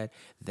felt bad,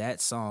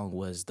 that song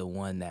was the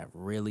one that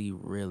really,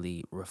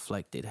 really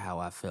reflected how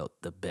I felt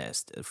the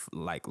best.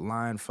 Like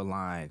line for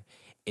line,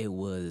 it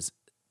was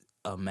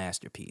a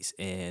masterpiece.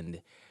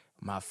 And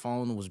my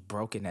phone was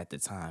broken at the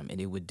time,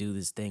 and it would do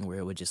this thing where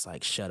it would just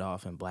like shut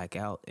off and black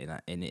out,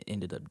 and it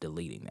ended up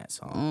deleting that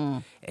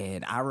song.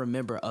 And I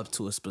remember up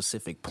to a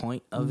specific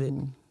point of it,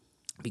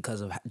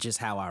 because of just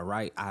how I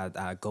write.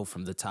 I go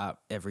from the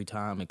top every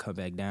time and come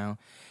back down,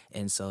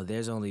 and so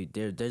there's only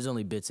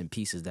bits and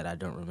pieces that I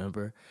don't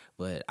remember,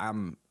 but I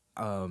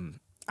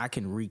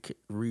can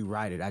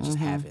rewrite it. I just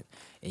haven't,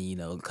 and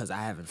because I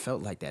haven't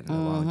felt like that in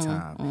a long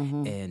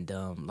time. And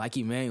like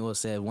Emmanuel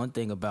said, one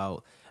thing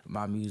about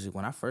my music,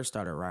 when I first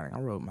started writing, I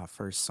wrote my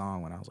first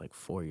song when I was like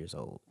 4 years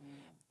old,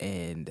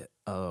 and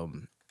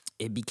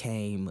it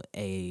became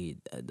a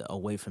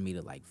way for me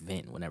to like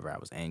vent whenever I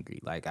was angry.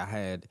 Like I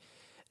had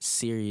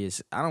I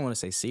don't want to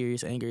say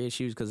serious anger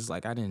issues, because it's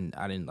like I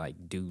didn't like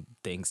do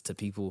things to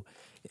people.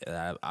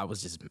 I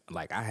was just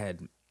like, I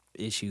had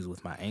issues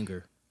with my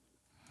anger,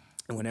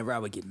 and whenever I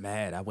would get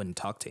mad, I wouldn't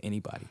talk to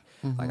anybody.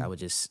 Like I would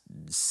just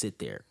sit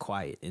there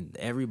quiet, and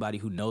everybody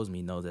who knows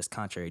me knows that's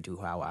contrary to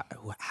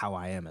how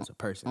I am as a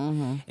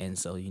person. And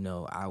so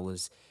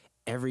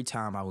every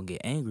time I would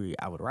get angry,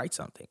 I would write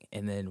something.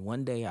 And then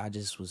one day I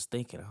just was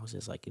thinking, I was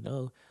just like,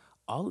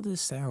 all of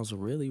this sounds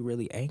really,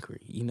 really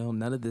angry.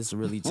 None of this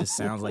really just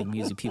sounds like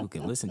music people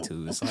can listen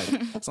to. It's like,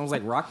 it sounds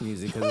like rock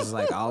music, because it's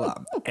like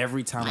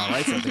every time I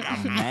write something,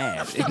 I'm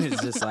mad. And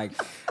it's just like,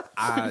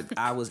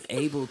 I was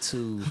able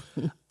to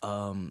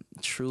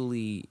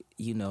truly,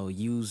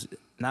 use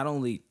not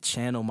only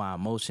channel my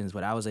emotions,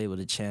 but I was able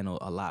to channel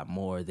a lot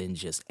more than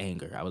just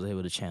anger. I was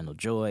able to channel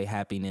joy,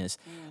 happiness.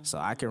 So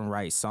I can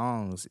write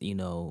songs, in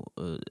a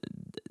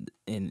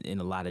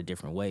lot of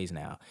different ways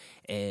now,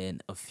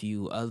 and a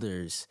few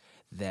others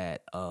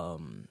that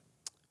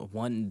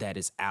one that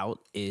is out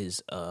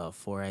is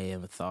 4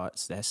 a.m.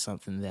 Thoughts. That's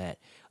something that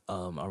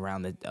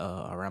around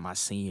my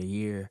senior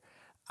year,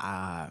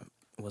 I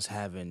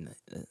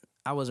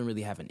wasn't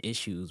really having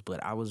issues,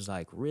 but I was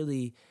like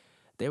really,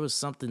 there was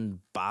something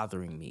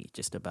bothering me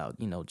just about,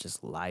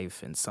 just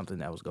life and something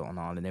that was going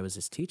on. And there was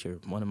this teacher,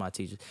 one of my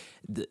teachers,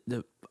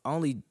 the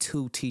only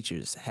two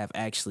teachers have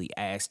actually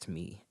asked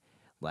me,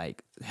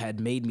 like had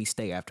made me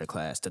stay after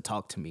class to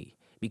talk to me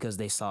because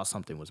they saw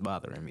something was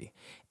bothering me.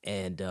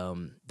 And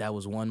that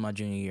was one my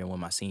junior year and one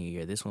my senior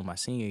year. This one, my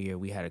senior year,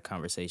 we had a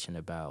conversation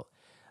about,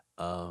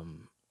 I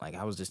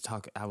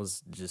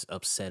was just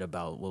upset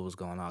about what was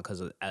going on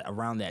because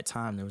around that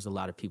time there was a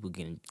lot of people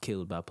getting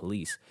killed by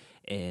police,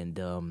 and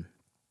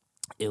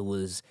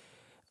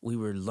we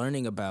were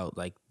learning about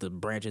like the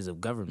branches of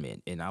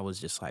government, and I was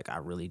just like, I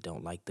really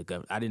don't like the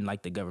government. I didn't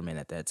like the government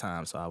at that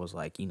time, so I was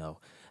like,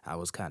 I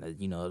was kind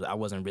of, I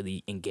wasn't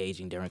really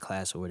engaging during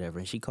class or whatever.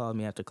 And she called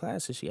me after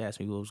class and she asked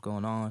me what was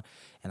going on,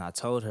 and I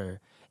told her.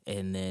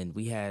 And then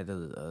we had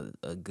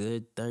a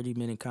good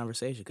 30-minute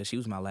conversation because she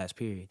was my last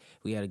period.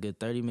 We had a good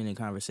 30-minute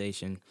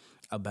conversation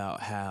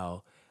about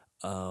how,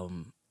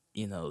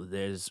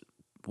 there's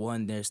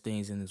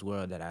things in this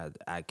world that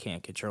I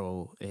can't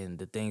control, and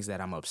the things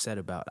that I'm upset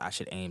about, I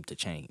should aim to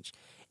change.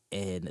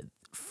 And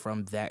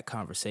from that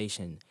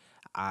conversation,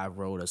 I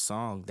wrote a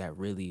song that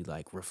really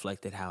like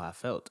reflected how I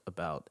felt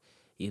about,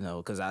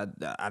 because I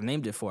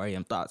named it 4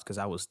 a.m. Thoughts because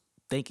I was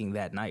thinking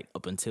that night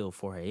up until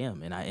 4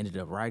 a.m. and I ended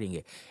up writing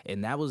it.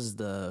 And that was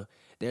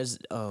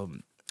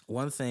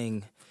one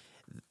thing,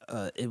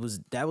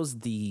 that was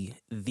the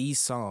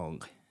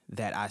song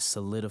that I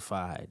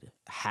solidified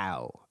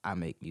how I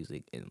make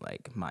music and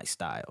like my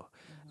style.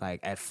 Mm-hmm.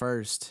 Like at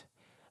first,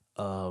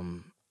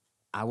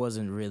 I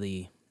wasn't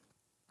really,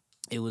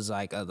 it was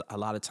like a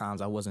lot of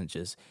times I was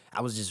just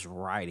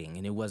writing,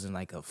 and it wasn't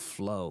like a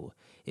flow.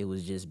 It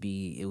would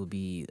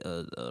be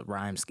a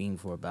rhyme scheme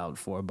for about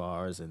 4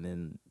 bars, and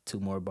then 2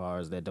 more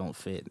bars that don't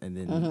fit, and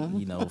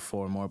then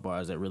 4 more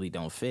bars that really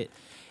don't fit.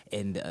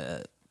 And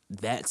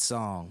that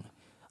song,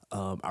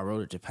 I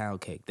wrote it to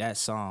Pound Cake. That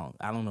song,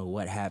 I don't know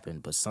what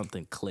happened, but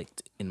something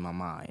clicked in my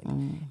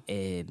mind,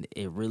 and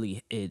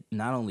it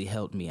not only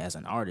helped me as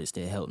an artist,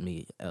 it helped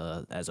me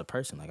as a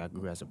person. Like I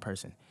grew as a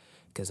person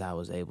because I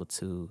was able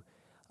to,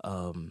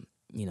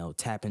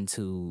 tap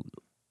into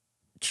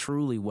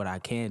truly what I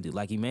can do.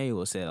 Like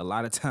Emmanuel said, a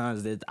lot of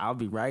times that I'll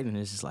be writing and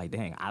it's just like,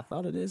 dang, I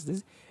thought of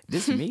this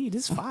me,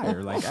 this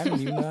fire. Like I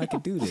didn't even know I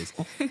could do this.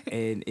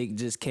 And it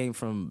just came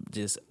from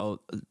just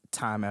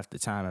time after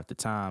time after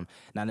time.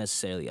 Not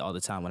necessarily all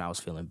the time when I was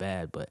feeling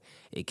bad, but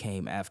it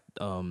came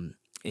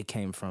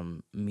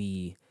from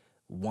me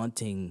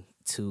wanting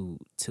to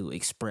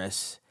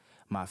express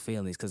my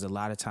feelings. Because a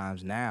lot of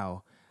times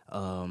now,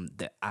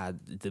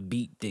 the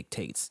beat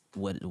dictates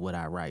what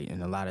I write,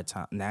 and a lot of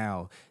time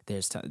now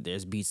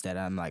there's beats that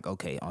I'm like,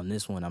 okay, on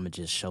this one I'm gonna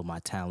just show my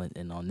talent,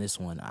 and on this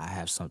one I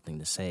have something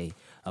to say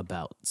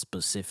about a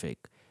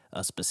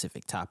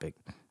specific topic.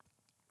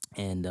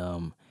 And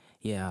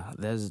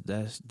there's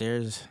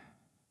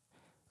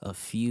a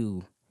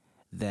few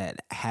that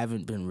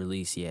haven't been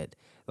released yet,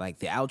 like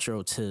the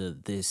outro to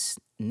this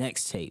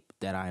next tape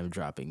that I am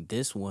dropping.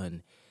 This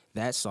one,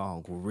 that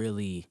song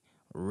really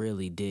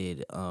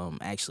did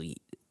actually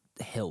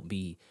help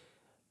me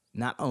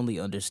not only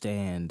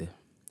understand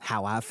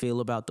how I feel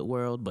about the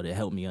world, but it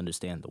helped me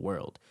understand the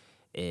world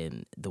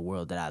and the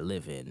world that I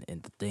live in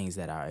and the things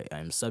that I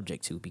am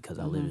subject to because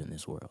I live in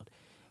this world.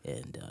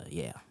 And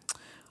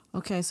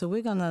Okay, so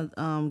we're going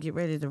to get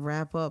ready to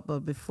wrap up.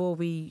 But before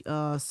we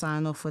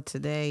sign off for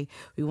today,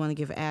 we want to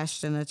give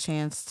Ashton a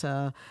chance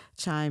to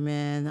chime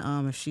in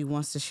if she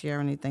wants to share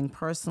anything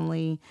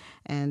personally.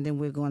 And then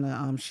we're going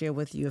to share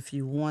with you a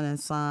few warning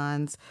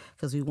signs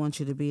because we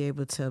want you to be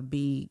able to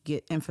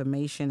get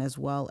information as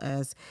well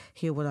as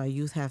hear what our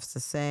youth has to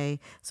say.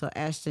 So,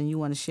 Ashton, you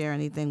want to share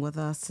anything with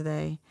us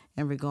today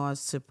in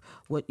regards to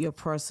what your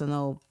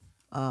personal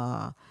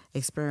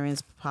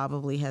experience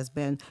probably has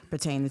been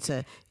pertaining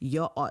to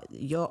your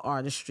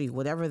artistry,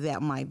 whatever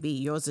that might be.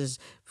 Yours is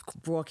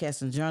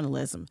broadcasting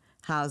journalism.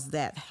 How's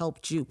that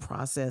helped you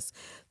process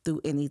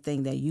through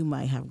anything that you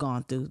might have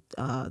gone through?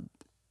 I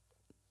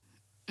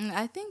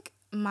think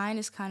mine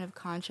is kind of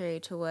contrary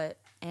to what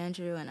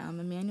Andrew and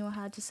Emmanuel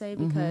had to say,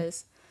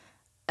 because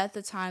at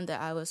the time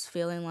that I was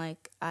feeling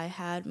like I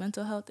had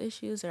mental health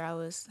issues or I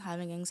was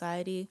having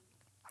anxiety,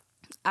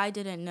 I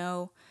didn't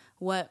know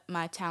what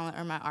my talent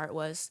or my art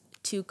was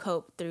to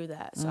cope through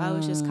that. So I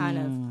was just kind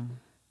of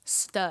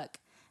stuck.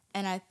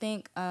 And I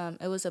think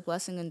it was a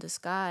blessing in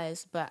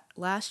disguise. But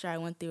last year I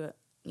went through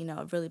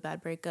a really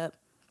bad breakup.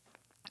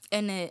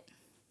 And it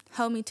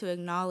helped me to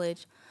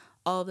acknowledge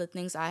all of the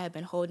things I had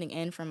been holding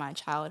in from my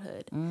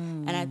childhood.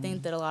 And I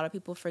think that a lot of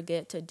people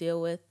forget to deal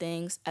with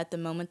things at the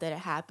moment that it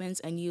happens,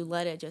 and you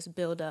let it just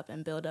build up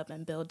and build up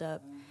and build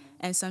up.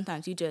 And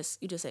sometimes you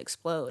just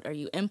explode or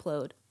you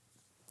implode.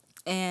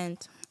 And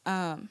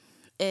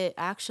it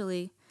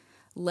actually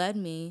led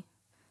me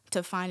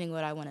to finding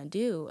what I want to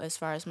do as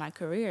far as my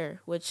career,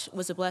 which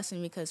was a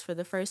blessing because for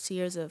the first 2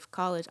 years of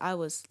college, I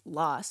was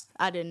lost.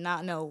 I did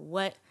not know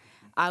what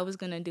I was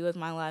going to do with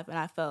my life, and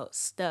I felt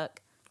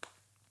stuck.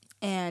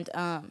 And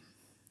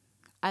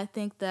I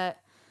think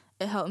that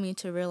it helped me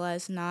to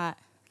realize not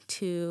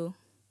to,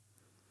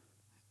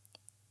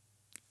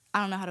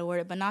 I don't know how to word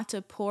it, but not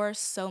to pour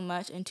so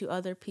much into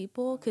other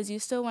people, because you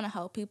still want to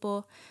help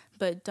people,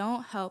 but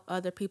don't help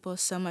other people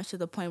so much to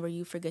the point where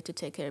you forget to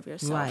take care of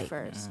yourself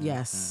first.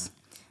 Yes.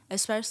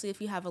 Especially if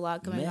you have a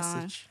lot going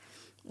on.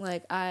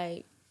 Like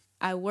I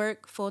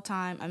work full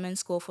time, I'm in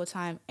school full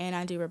time, and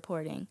I do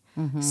reporting.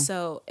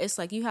 So it's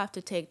like you have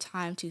to take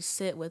time to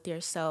sit with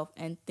yourself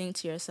and think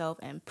to yourself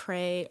and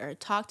pray or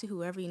talk to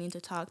whoever you need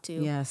to talk to.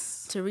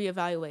 Yes. To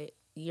reevaluate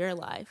your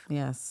life.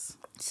 Yes.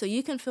 So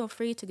you can feel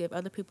free to give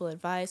other people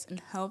advice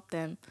and help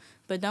them,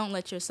 but don't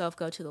let yourself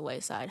go to the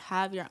wayside.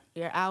 Have your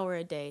hour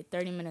a day,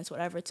 30 minutes,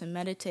 whatever, to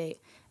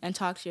meditate and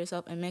talk to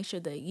yourself and make sure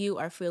that you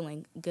are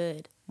feeling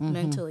good,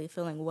 mentally,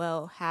 feeling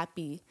well,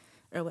 happy,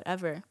 or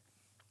whatever.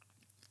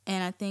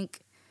 And I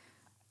think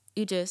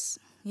you just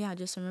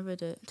remember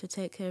to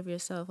take care of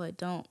yourself. Like,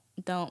 don't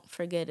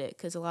forget it,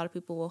 because a lot of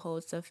people will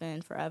hold stuff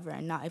in forever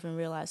and not even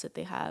realize that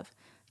they have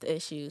the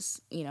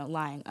issues,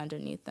 lying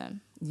underneath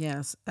them.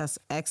 Yes, that's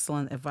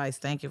excellent advice.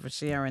 Thank you for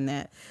sharing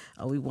that.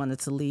 We wanted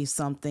to leave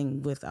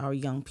something with our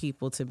young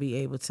people to be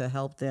able to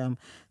help them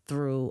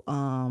through.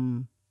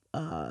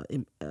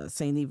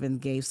 St. Even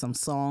gave some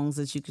songs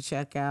that you could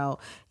check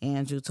out.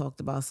 Andrew talked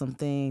about some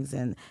things,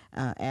 and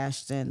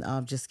Ashton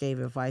just gave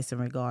advice in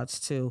regards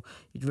to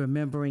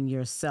remembering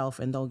yourself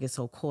and don't get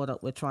so caught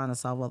up with trying to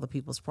solve other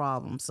people's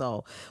problems.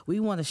 So we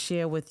want to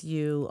share with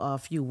you a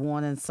few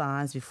warning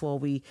signs before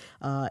we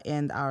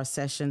end our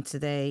session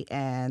today.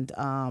 And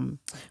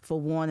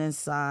for warning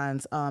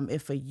signs,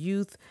 if a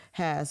youth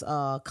has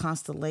a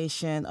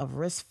constellation of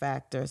risk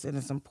factors, it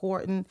is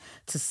important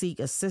to seek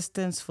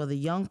assistance for the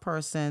young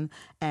person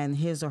and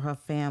his or her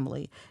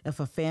family. If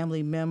a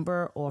family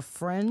member or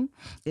friend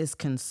is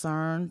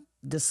concerned,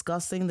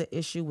 discussing the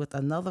issue with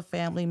another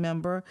family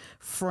member,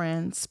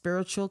 friend,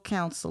 spiritual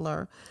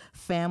counselor,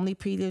 family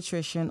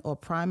pediatrician, or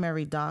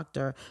primary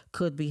doctor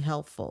could be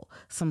helpful.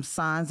 Some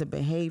signs and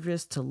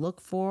behaviors to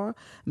look for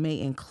may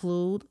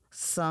include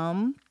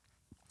some,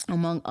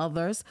 among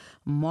others,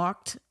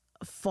 marked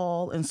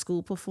fall in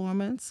school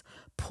performance,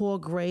 poor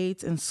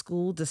grades in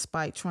school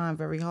despite trying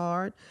very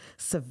hard,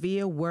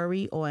 severe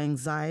worry or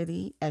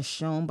anxiety as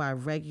shown by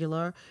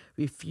regular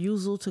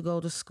refusal to go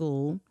to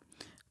school,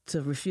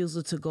 to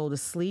refusal to go to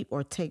sleep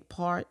or take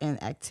part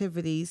in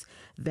activities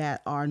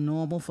that are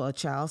normal for a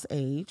child's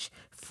age,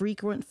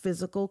 frequent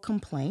physical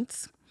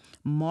complaints,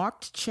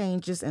 marked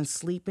changes in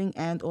sleeping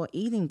and or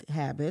eating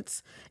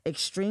habits,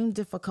 extreme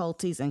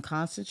difficulties in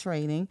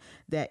concentrating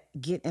that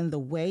get in the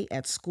way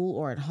at school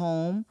or at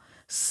home,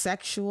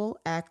 sexual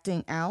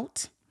acting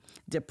out,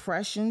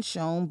 depression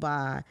shown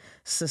by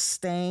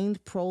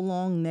sustained,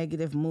 prolonged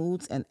negative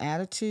moods and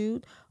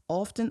attitude,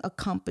 often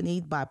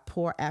accompanied by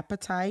poor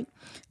appetite,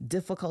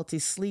 difficulty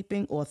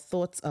sleeping or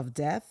thoughts of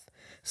death,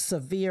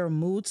 severe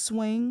mood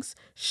swings,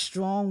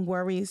 strong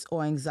worries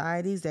or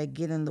anxieties that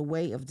get in the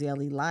way of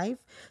daily life,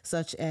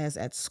 such as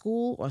at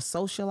school or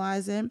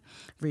socializing,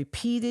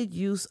 repeated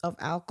use of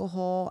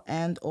alcohol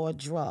and or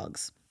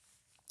drugs.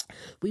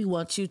 We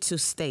want you to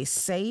stay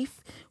safe.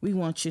 We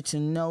want you to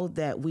know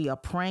that we are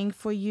praying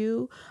for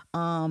you,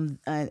 and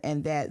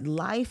that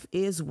life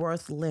is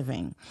worth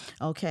living.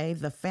 Okay,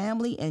 the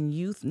family and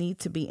youth need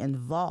to be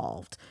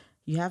involved.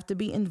 You have to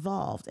be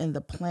involved in the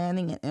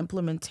planning and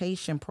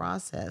implementation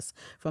process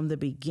from the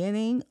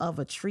beginning of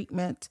a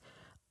treatment,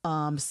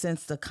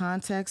 since the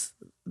context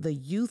the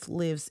youth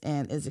lives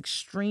in is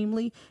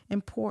extremely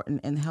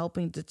important in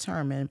helping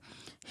determine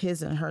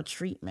his and her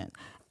treatment.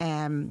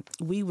 And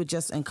we would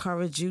just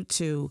encourage you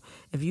to,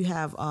 if you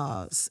have,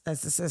 as it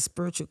says,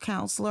 spiritual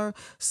counselor,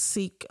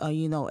 seek,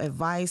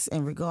 advice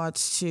in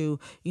regards to,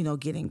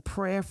 getting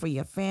prayer for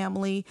your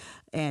family,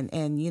 and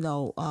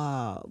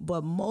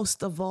but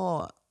most of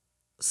all,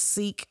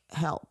 seek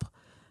help.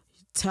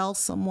 Tell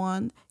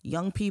someone,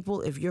 young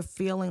people, if you're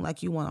feeling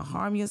like you want to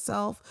harm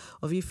yourself,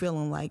 or if you're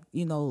feeling like,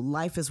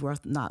 life is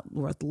not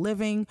worth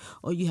living,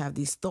 or you have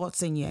these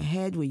thoughts in your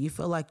head where you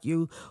feel like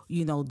you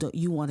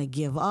want to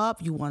give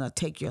up, you want to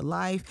take your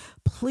life,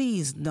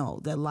 please know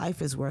that life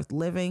is worth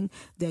living,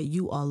 that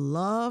you are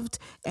loved,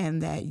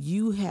 and that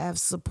you have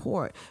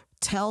support.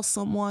 Tell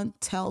someone.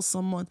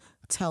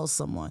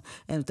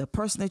 And if the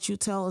person that you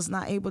tell is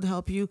not able to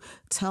help you,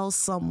 tell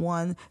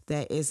someone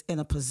that is in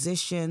a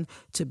position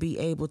to be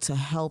able to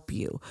help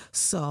you.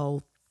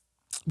 So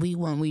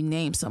when we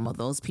name some of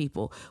those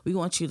people, we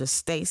want you to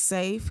stay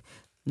safe,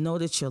 know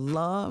that you're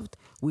loved.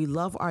 We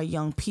love our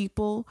young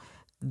people.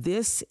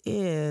 This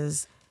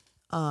is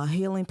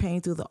Healing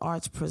Pain Through the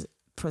Arts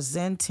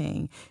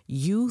presenting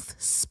Youth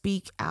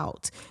Speak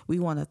Out. We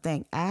want to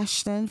thank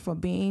Ashton for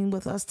being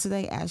with us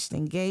today,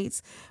 Ashton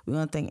Gates. We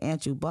want to thank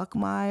Andrew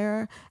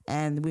Buckmeyer,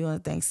 and we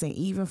want to thank St.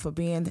 Even for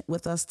being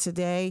with us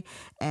today.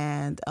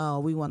 And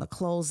we want to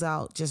close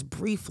out just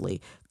briefly.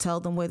 Tell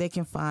them where they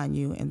can find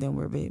you, and then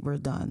we're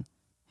done.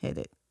 Hit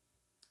it.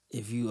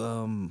 If you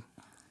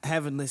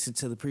haven't listened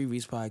to the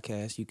previous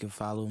podcast, you can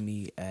follow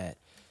me at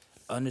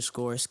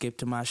 _skip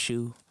to my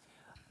shoe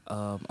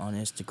on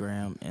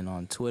Instagram and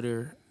on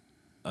Twitter.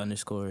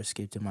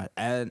 _skip to my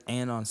and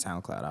on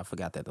SoundCloud. I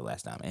forgot that the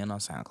last time. And on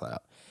SoundCloud.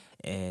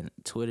 And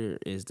Twitter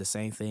is the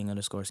same thing,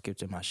 _skip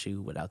to my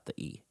shoe without the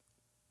E.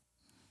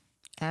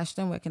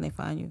 Ashton, where can they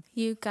find you?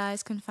 You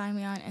guys can find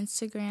me on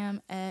Instagram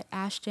at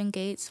Ashton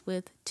Gates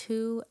with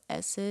 2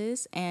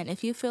 S's. And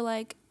if you feel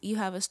like you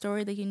have a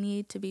story that you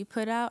need to be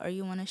put out or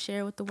you want to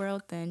share with the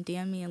world, then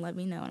DM me and let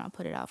me know and I'll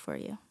put it out for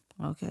you.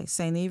 Okay.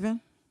 St.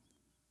 Even?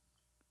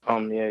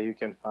 Yeah, you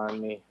can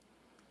find me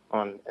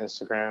on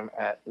Instagram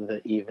at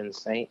The Even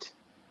Saint.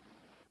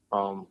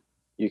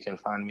 You can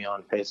find me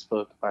on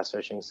Facebook by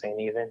searching St.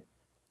 Even.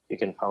 You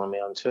can follow me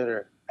on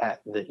Twitter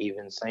at The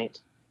Even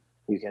Saint.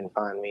 You can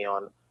find me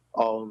on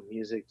all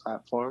music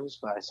platforms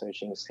by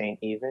searching St.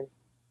 Even.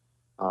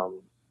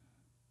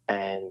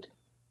 And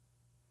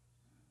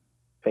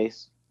did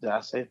I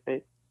say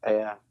face?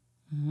 Yeah,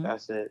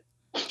 that's it.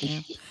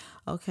 Yeah.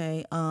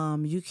 Okay.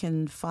 You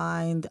can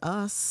find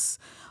us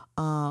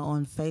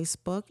on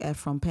Facebook at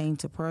From Pain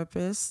to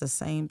Purpose. The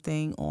same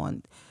thing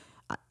on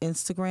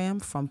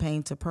Instagram, From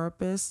Pain to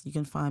Purpose. You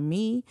can find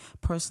me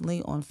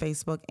personally on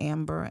Facebook,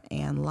 Amber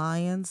Ann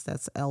Lyons.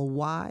 That's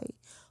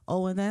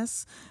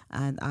LYONS.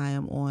 And I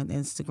am on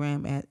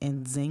Instagram at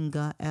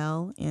Nzinga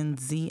L,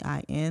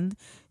 NZINGHAL.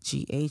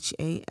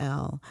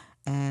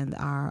 And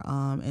our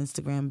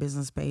Instagram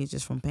business page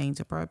is From Pain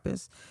to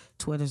Purpose.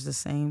 Twitter's the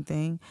same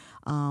thing.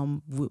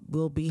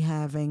 We'll be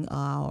having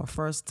our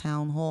first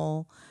town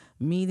hall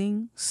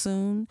meeting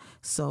soon,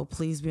 so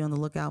please be on the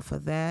lookout for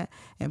that.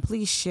 And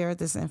please share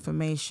this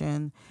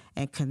information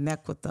and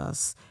connect with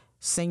us.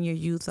 Send your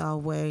youth our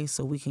way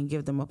so we can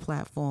give them a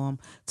platform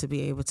to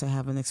be able to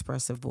have an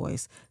expressive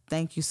voice.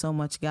 Thank you so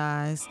much,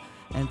 guys.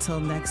 Until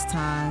next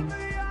time,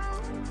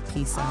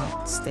 peace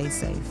out. Stay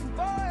safe.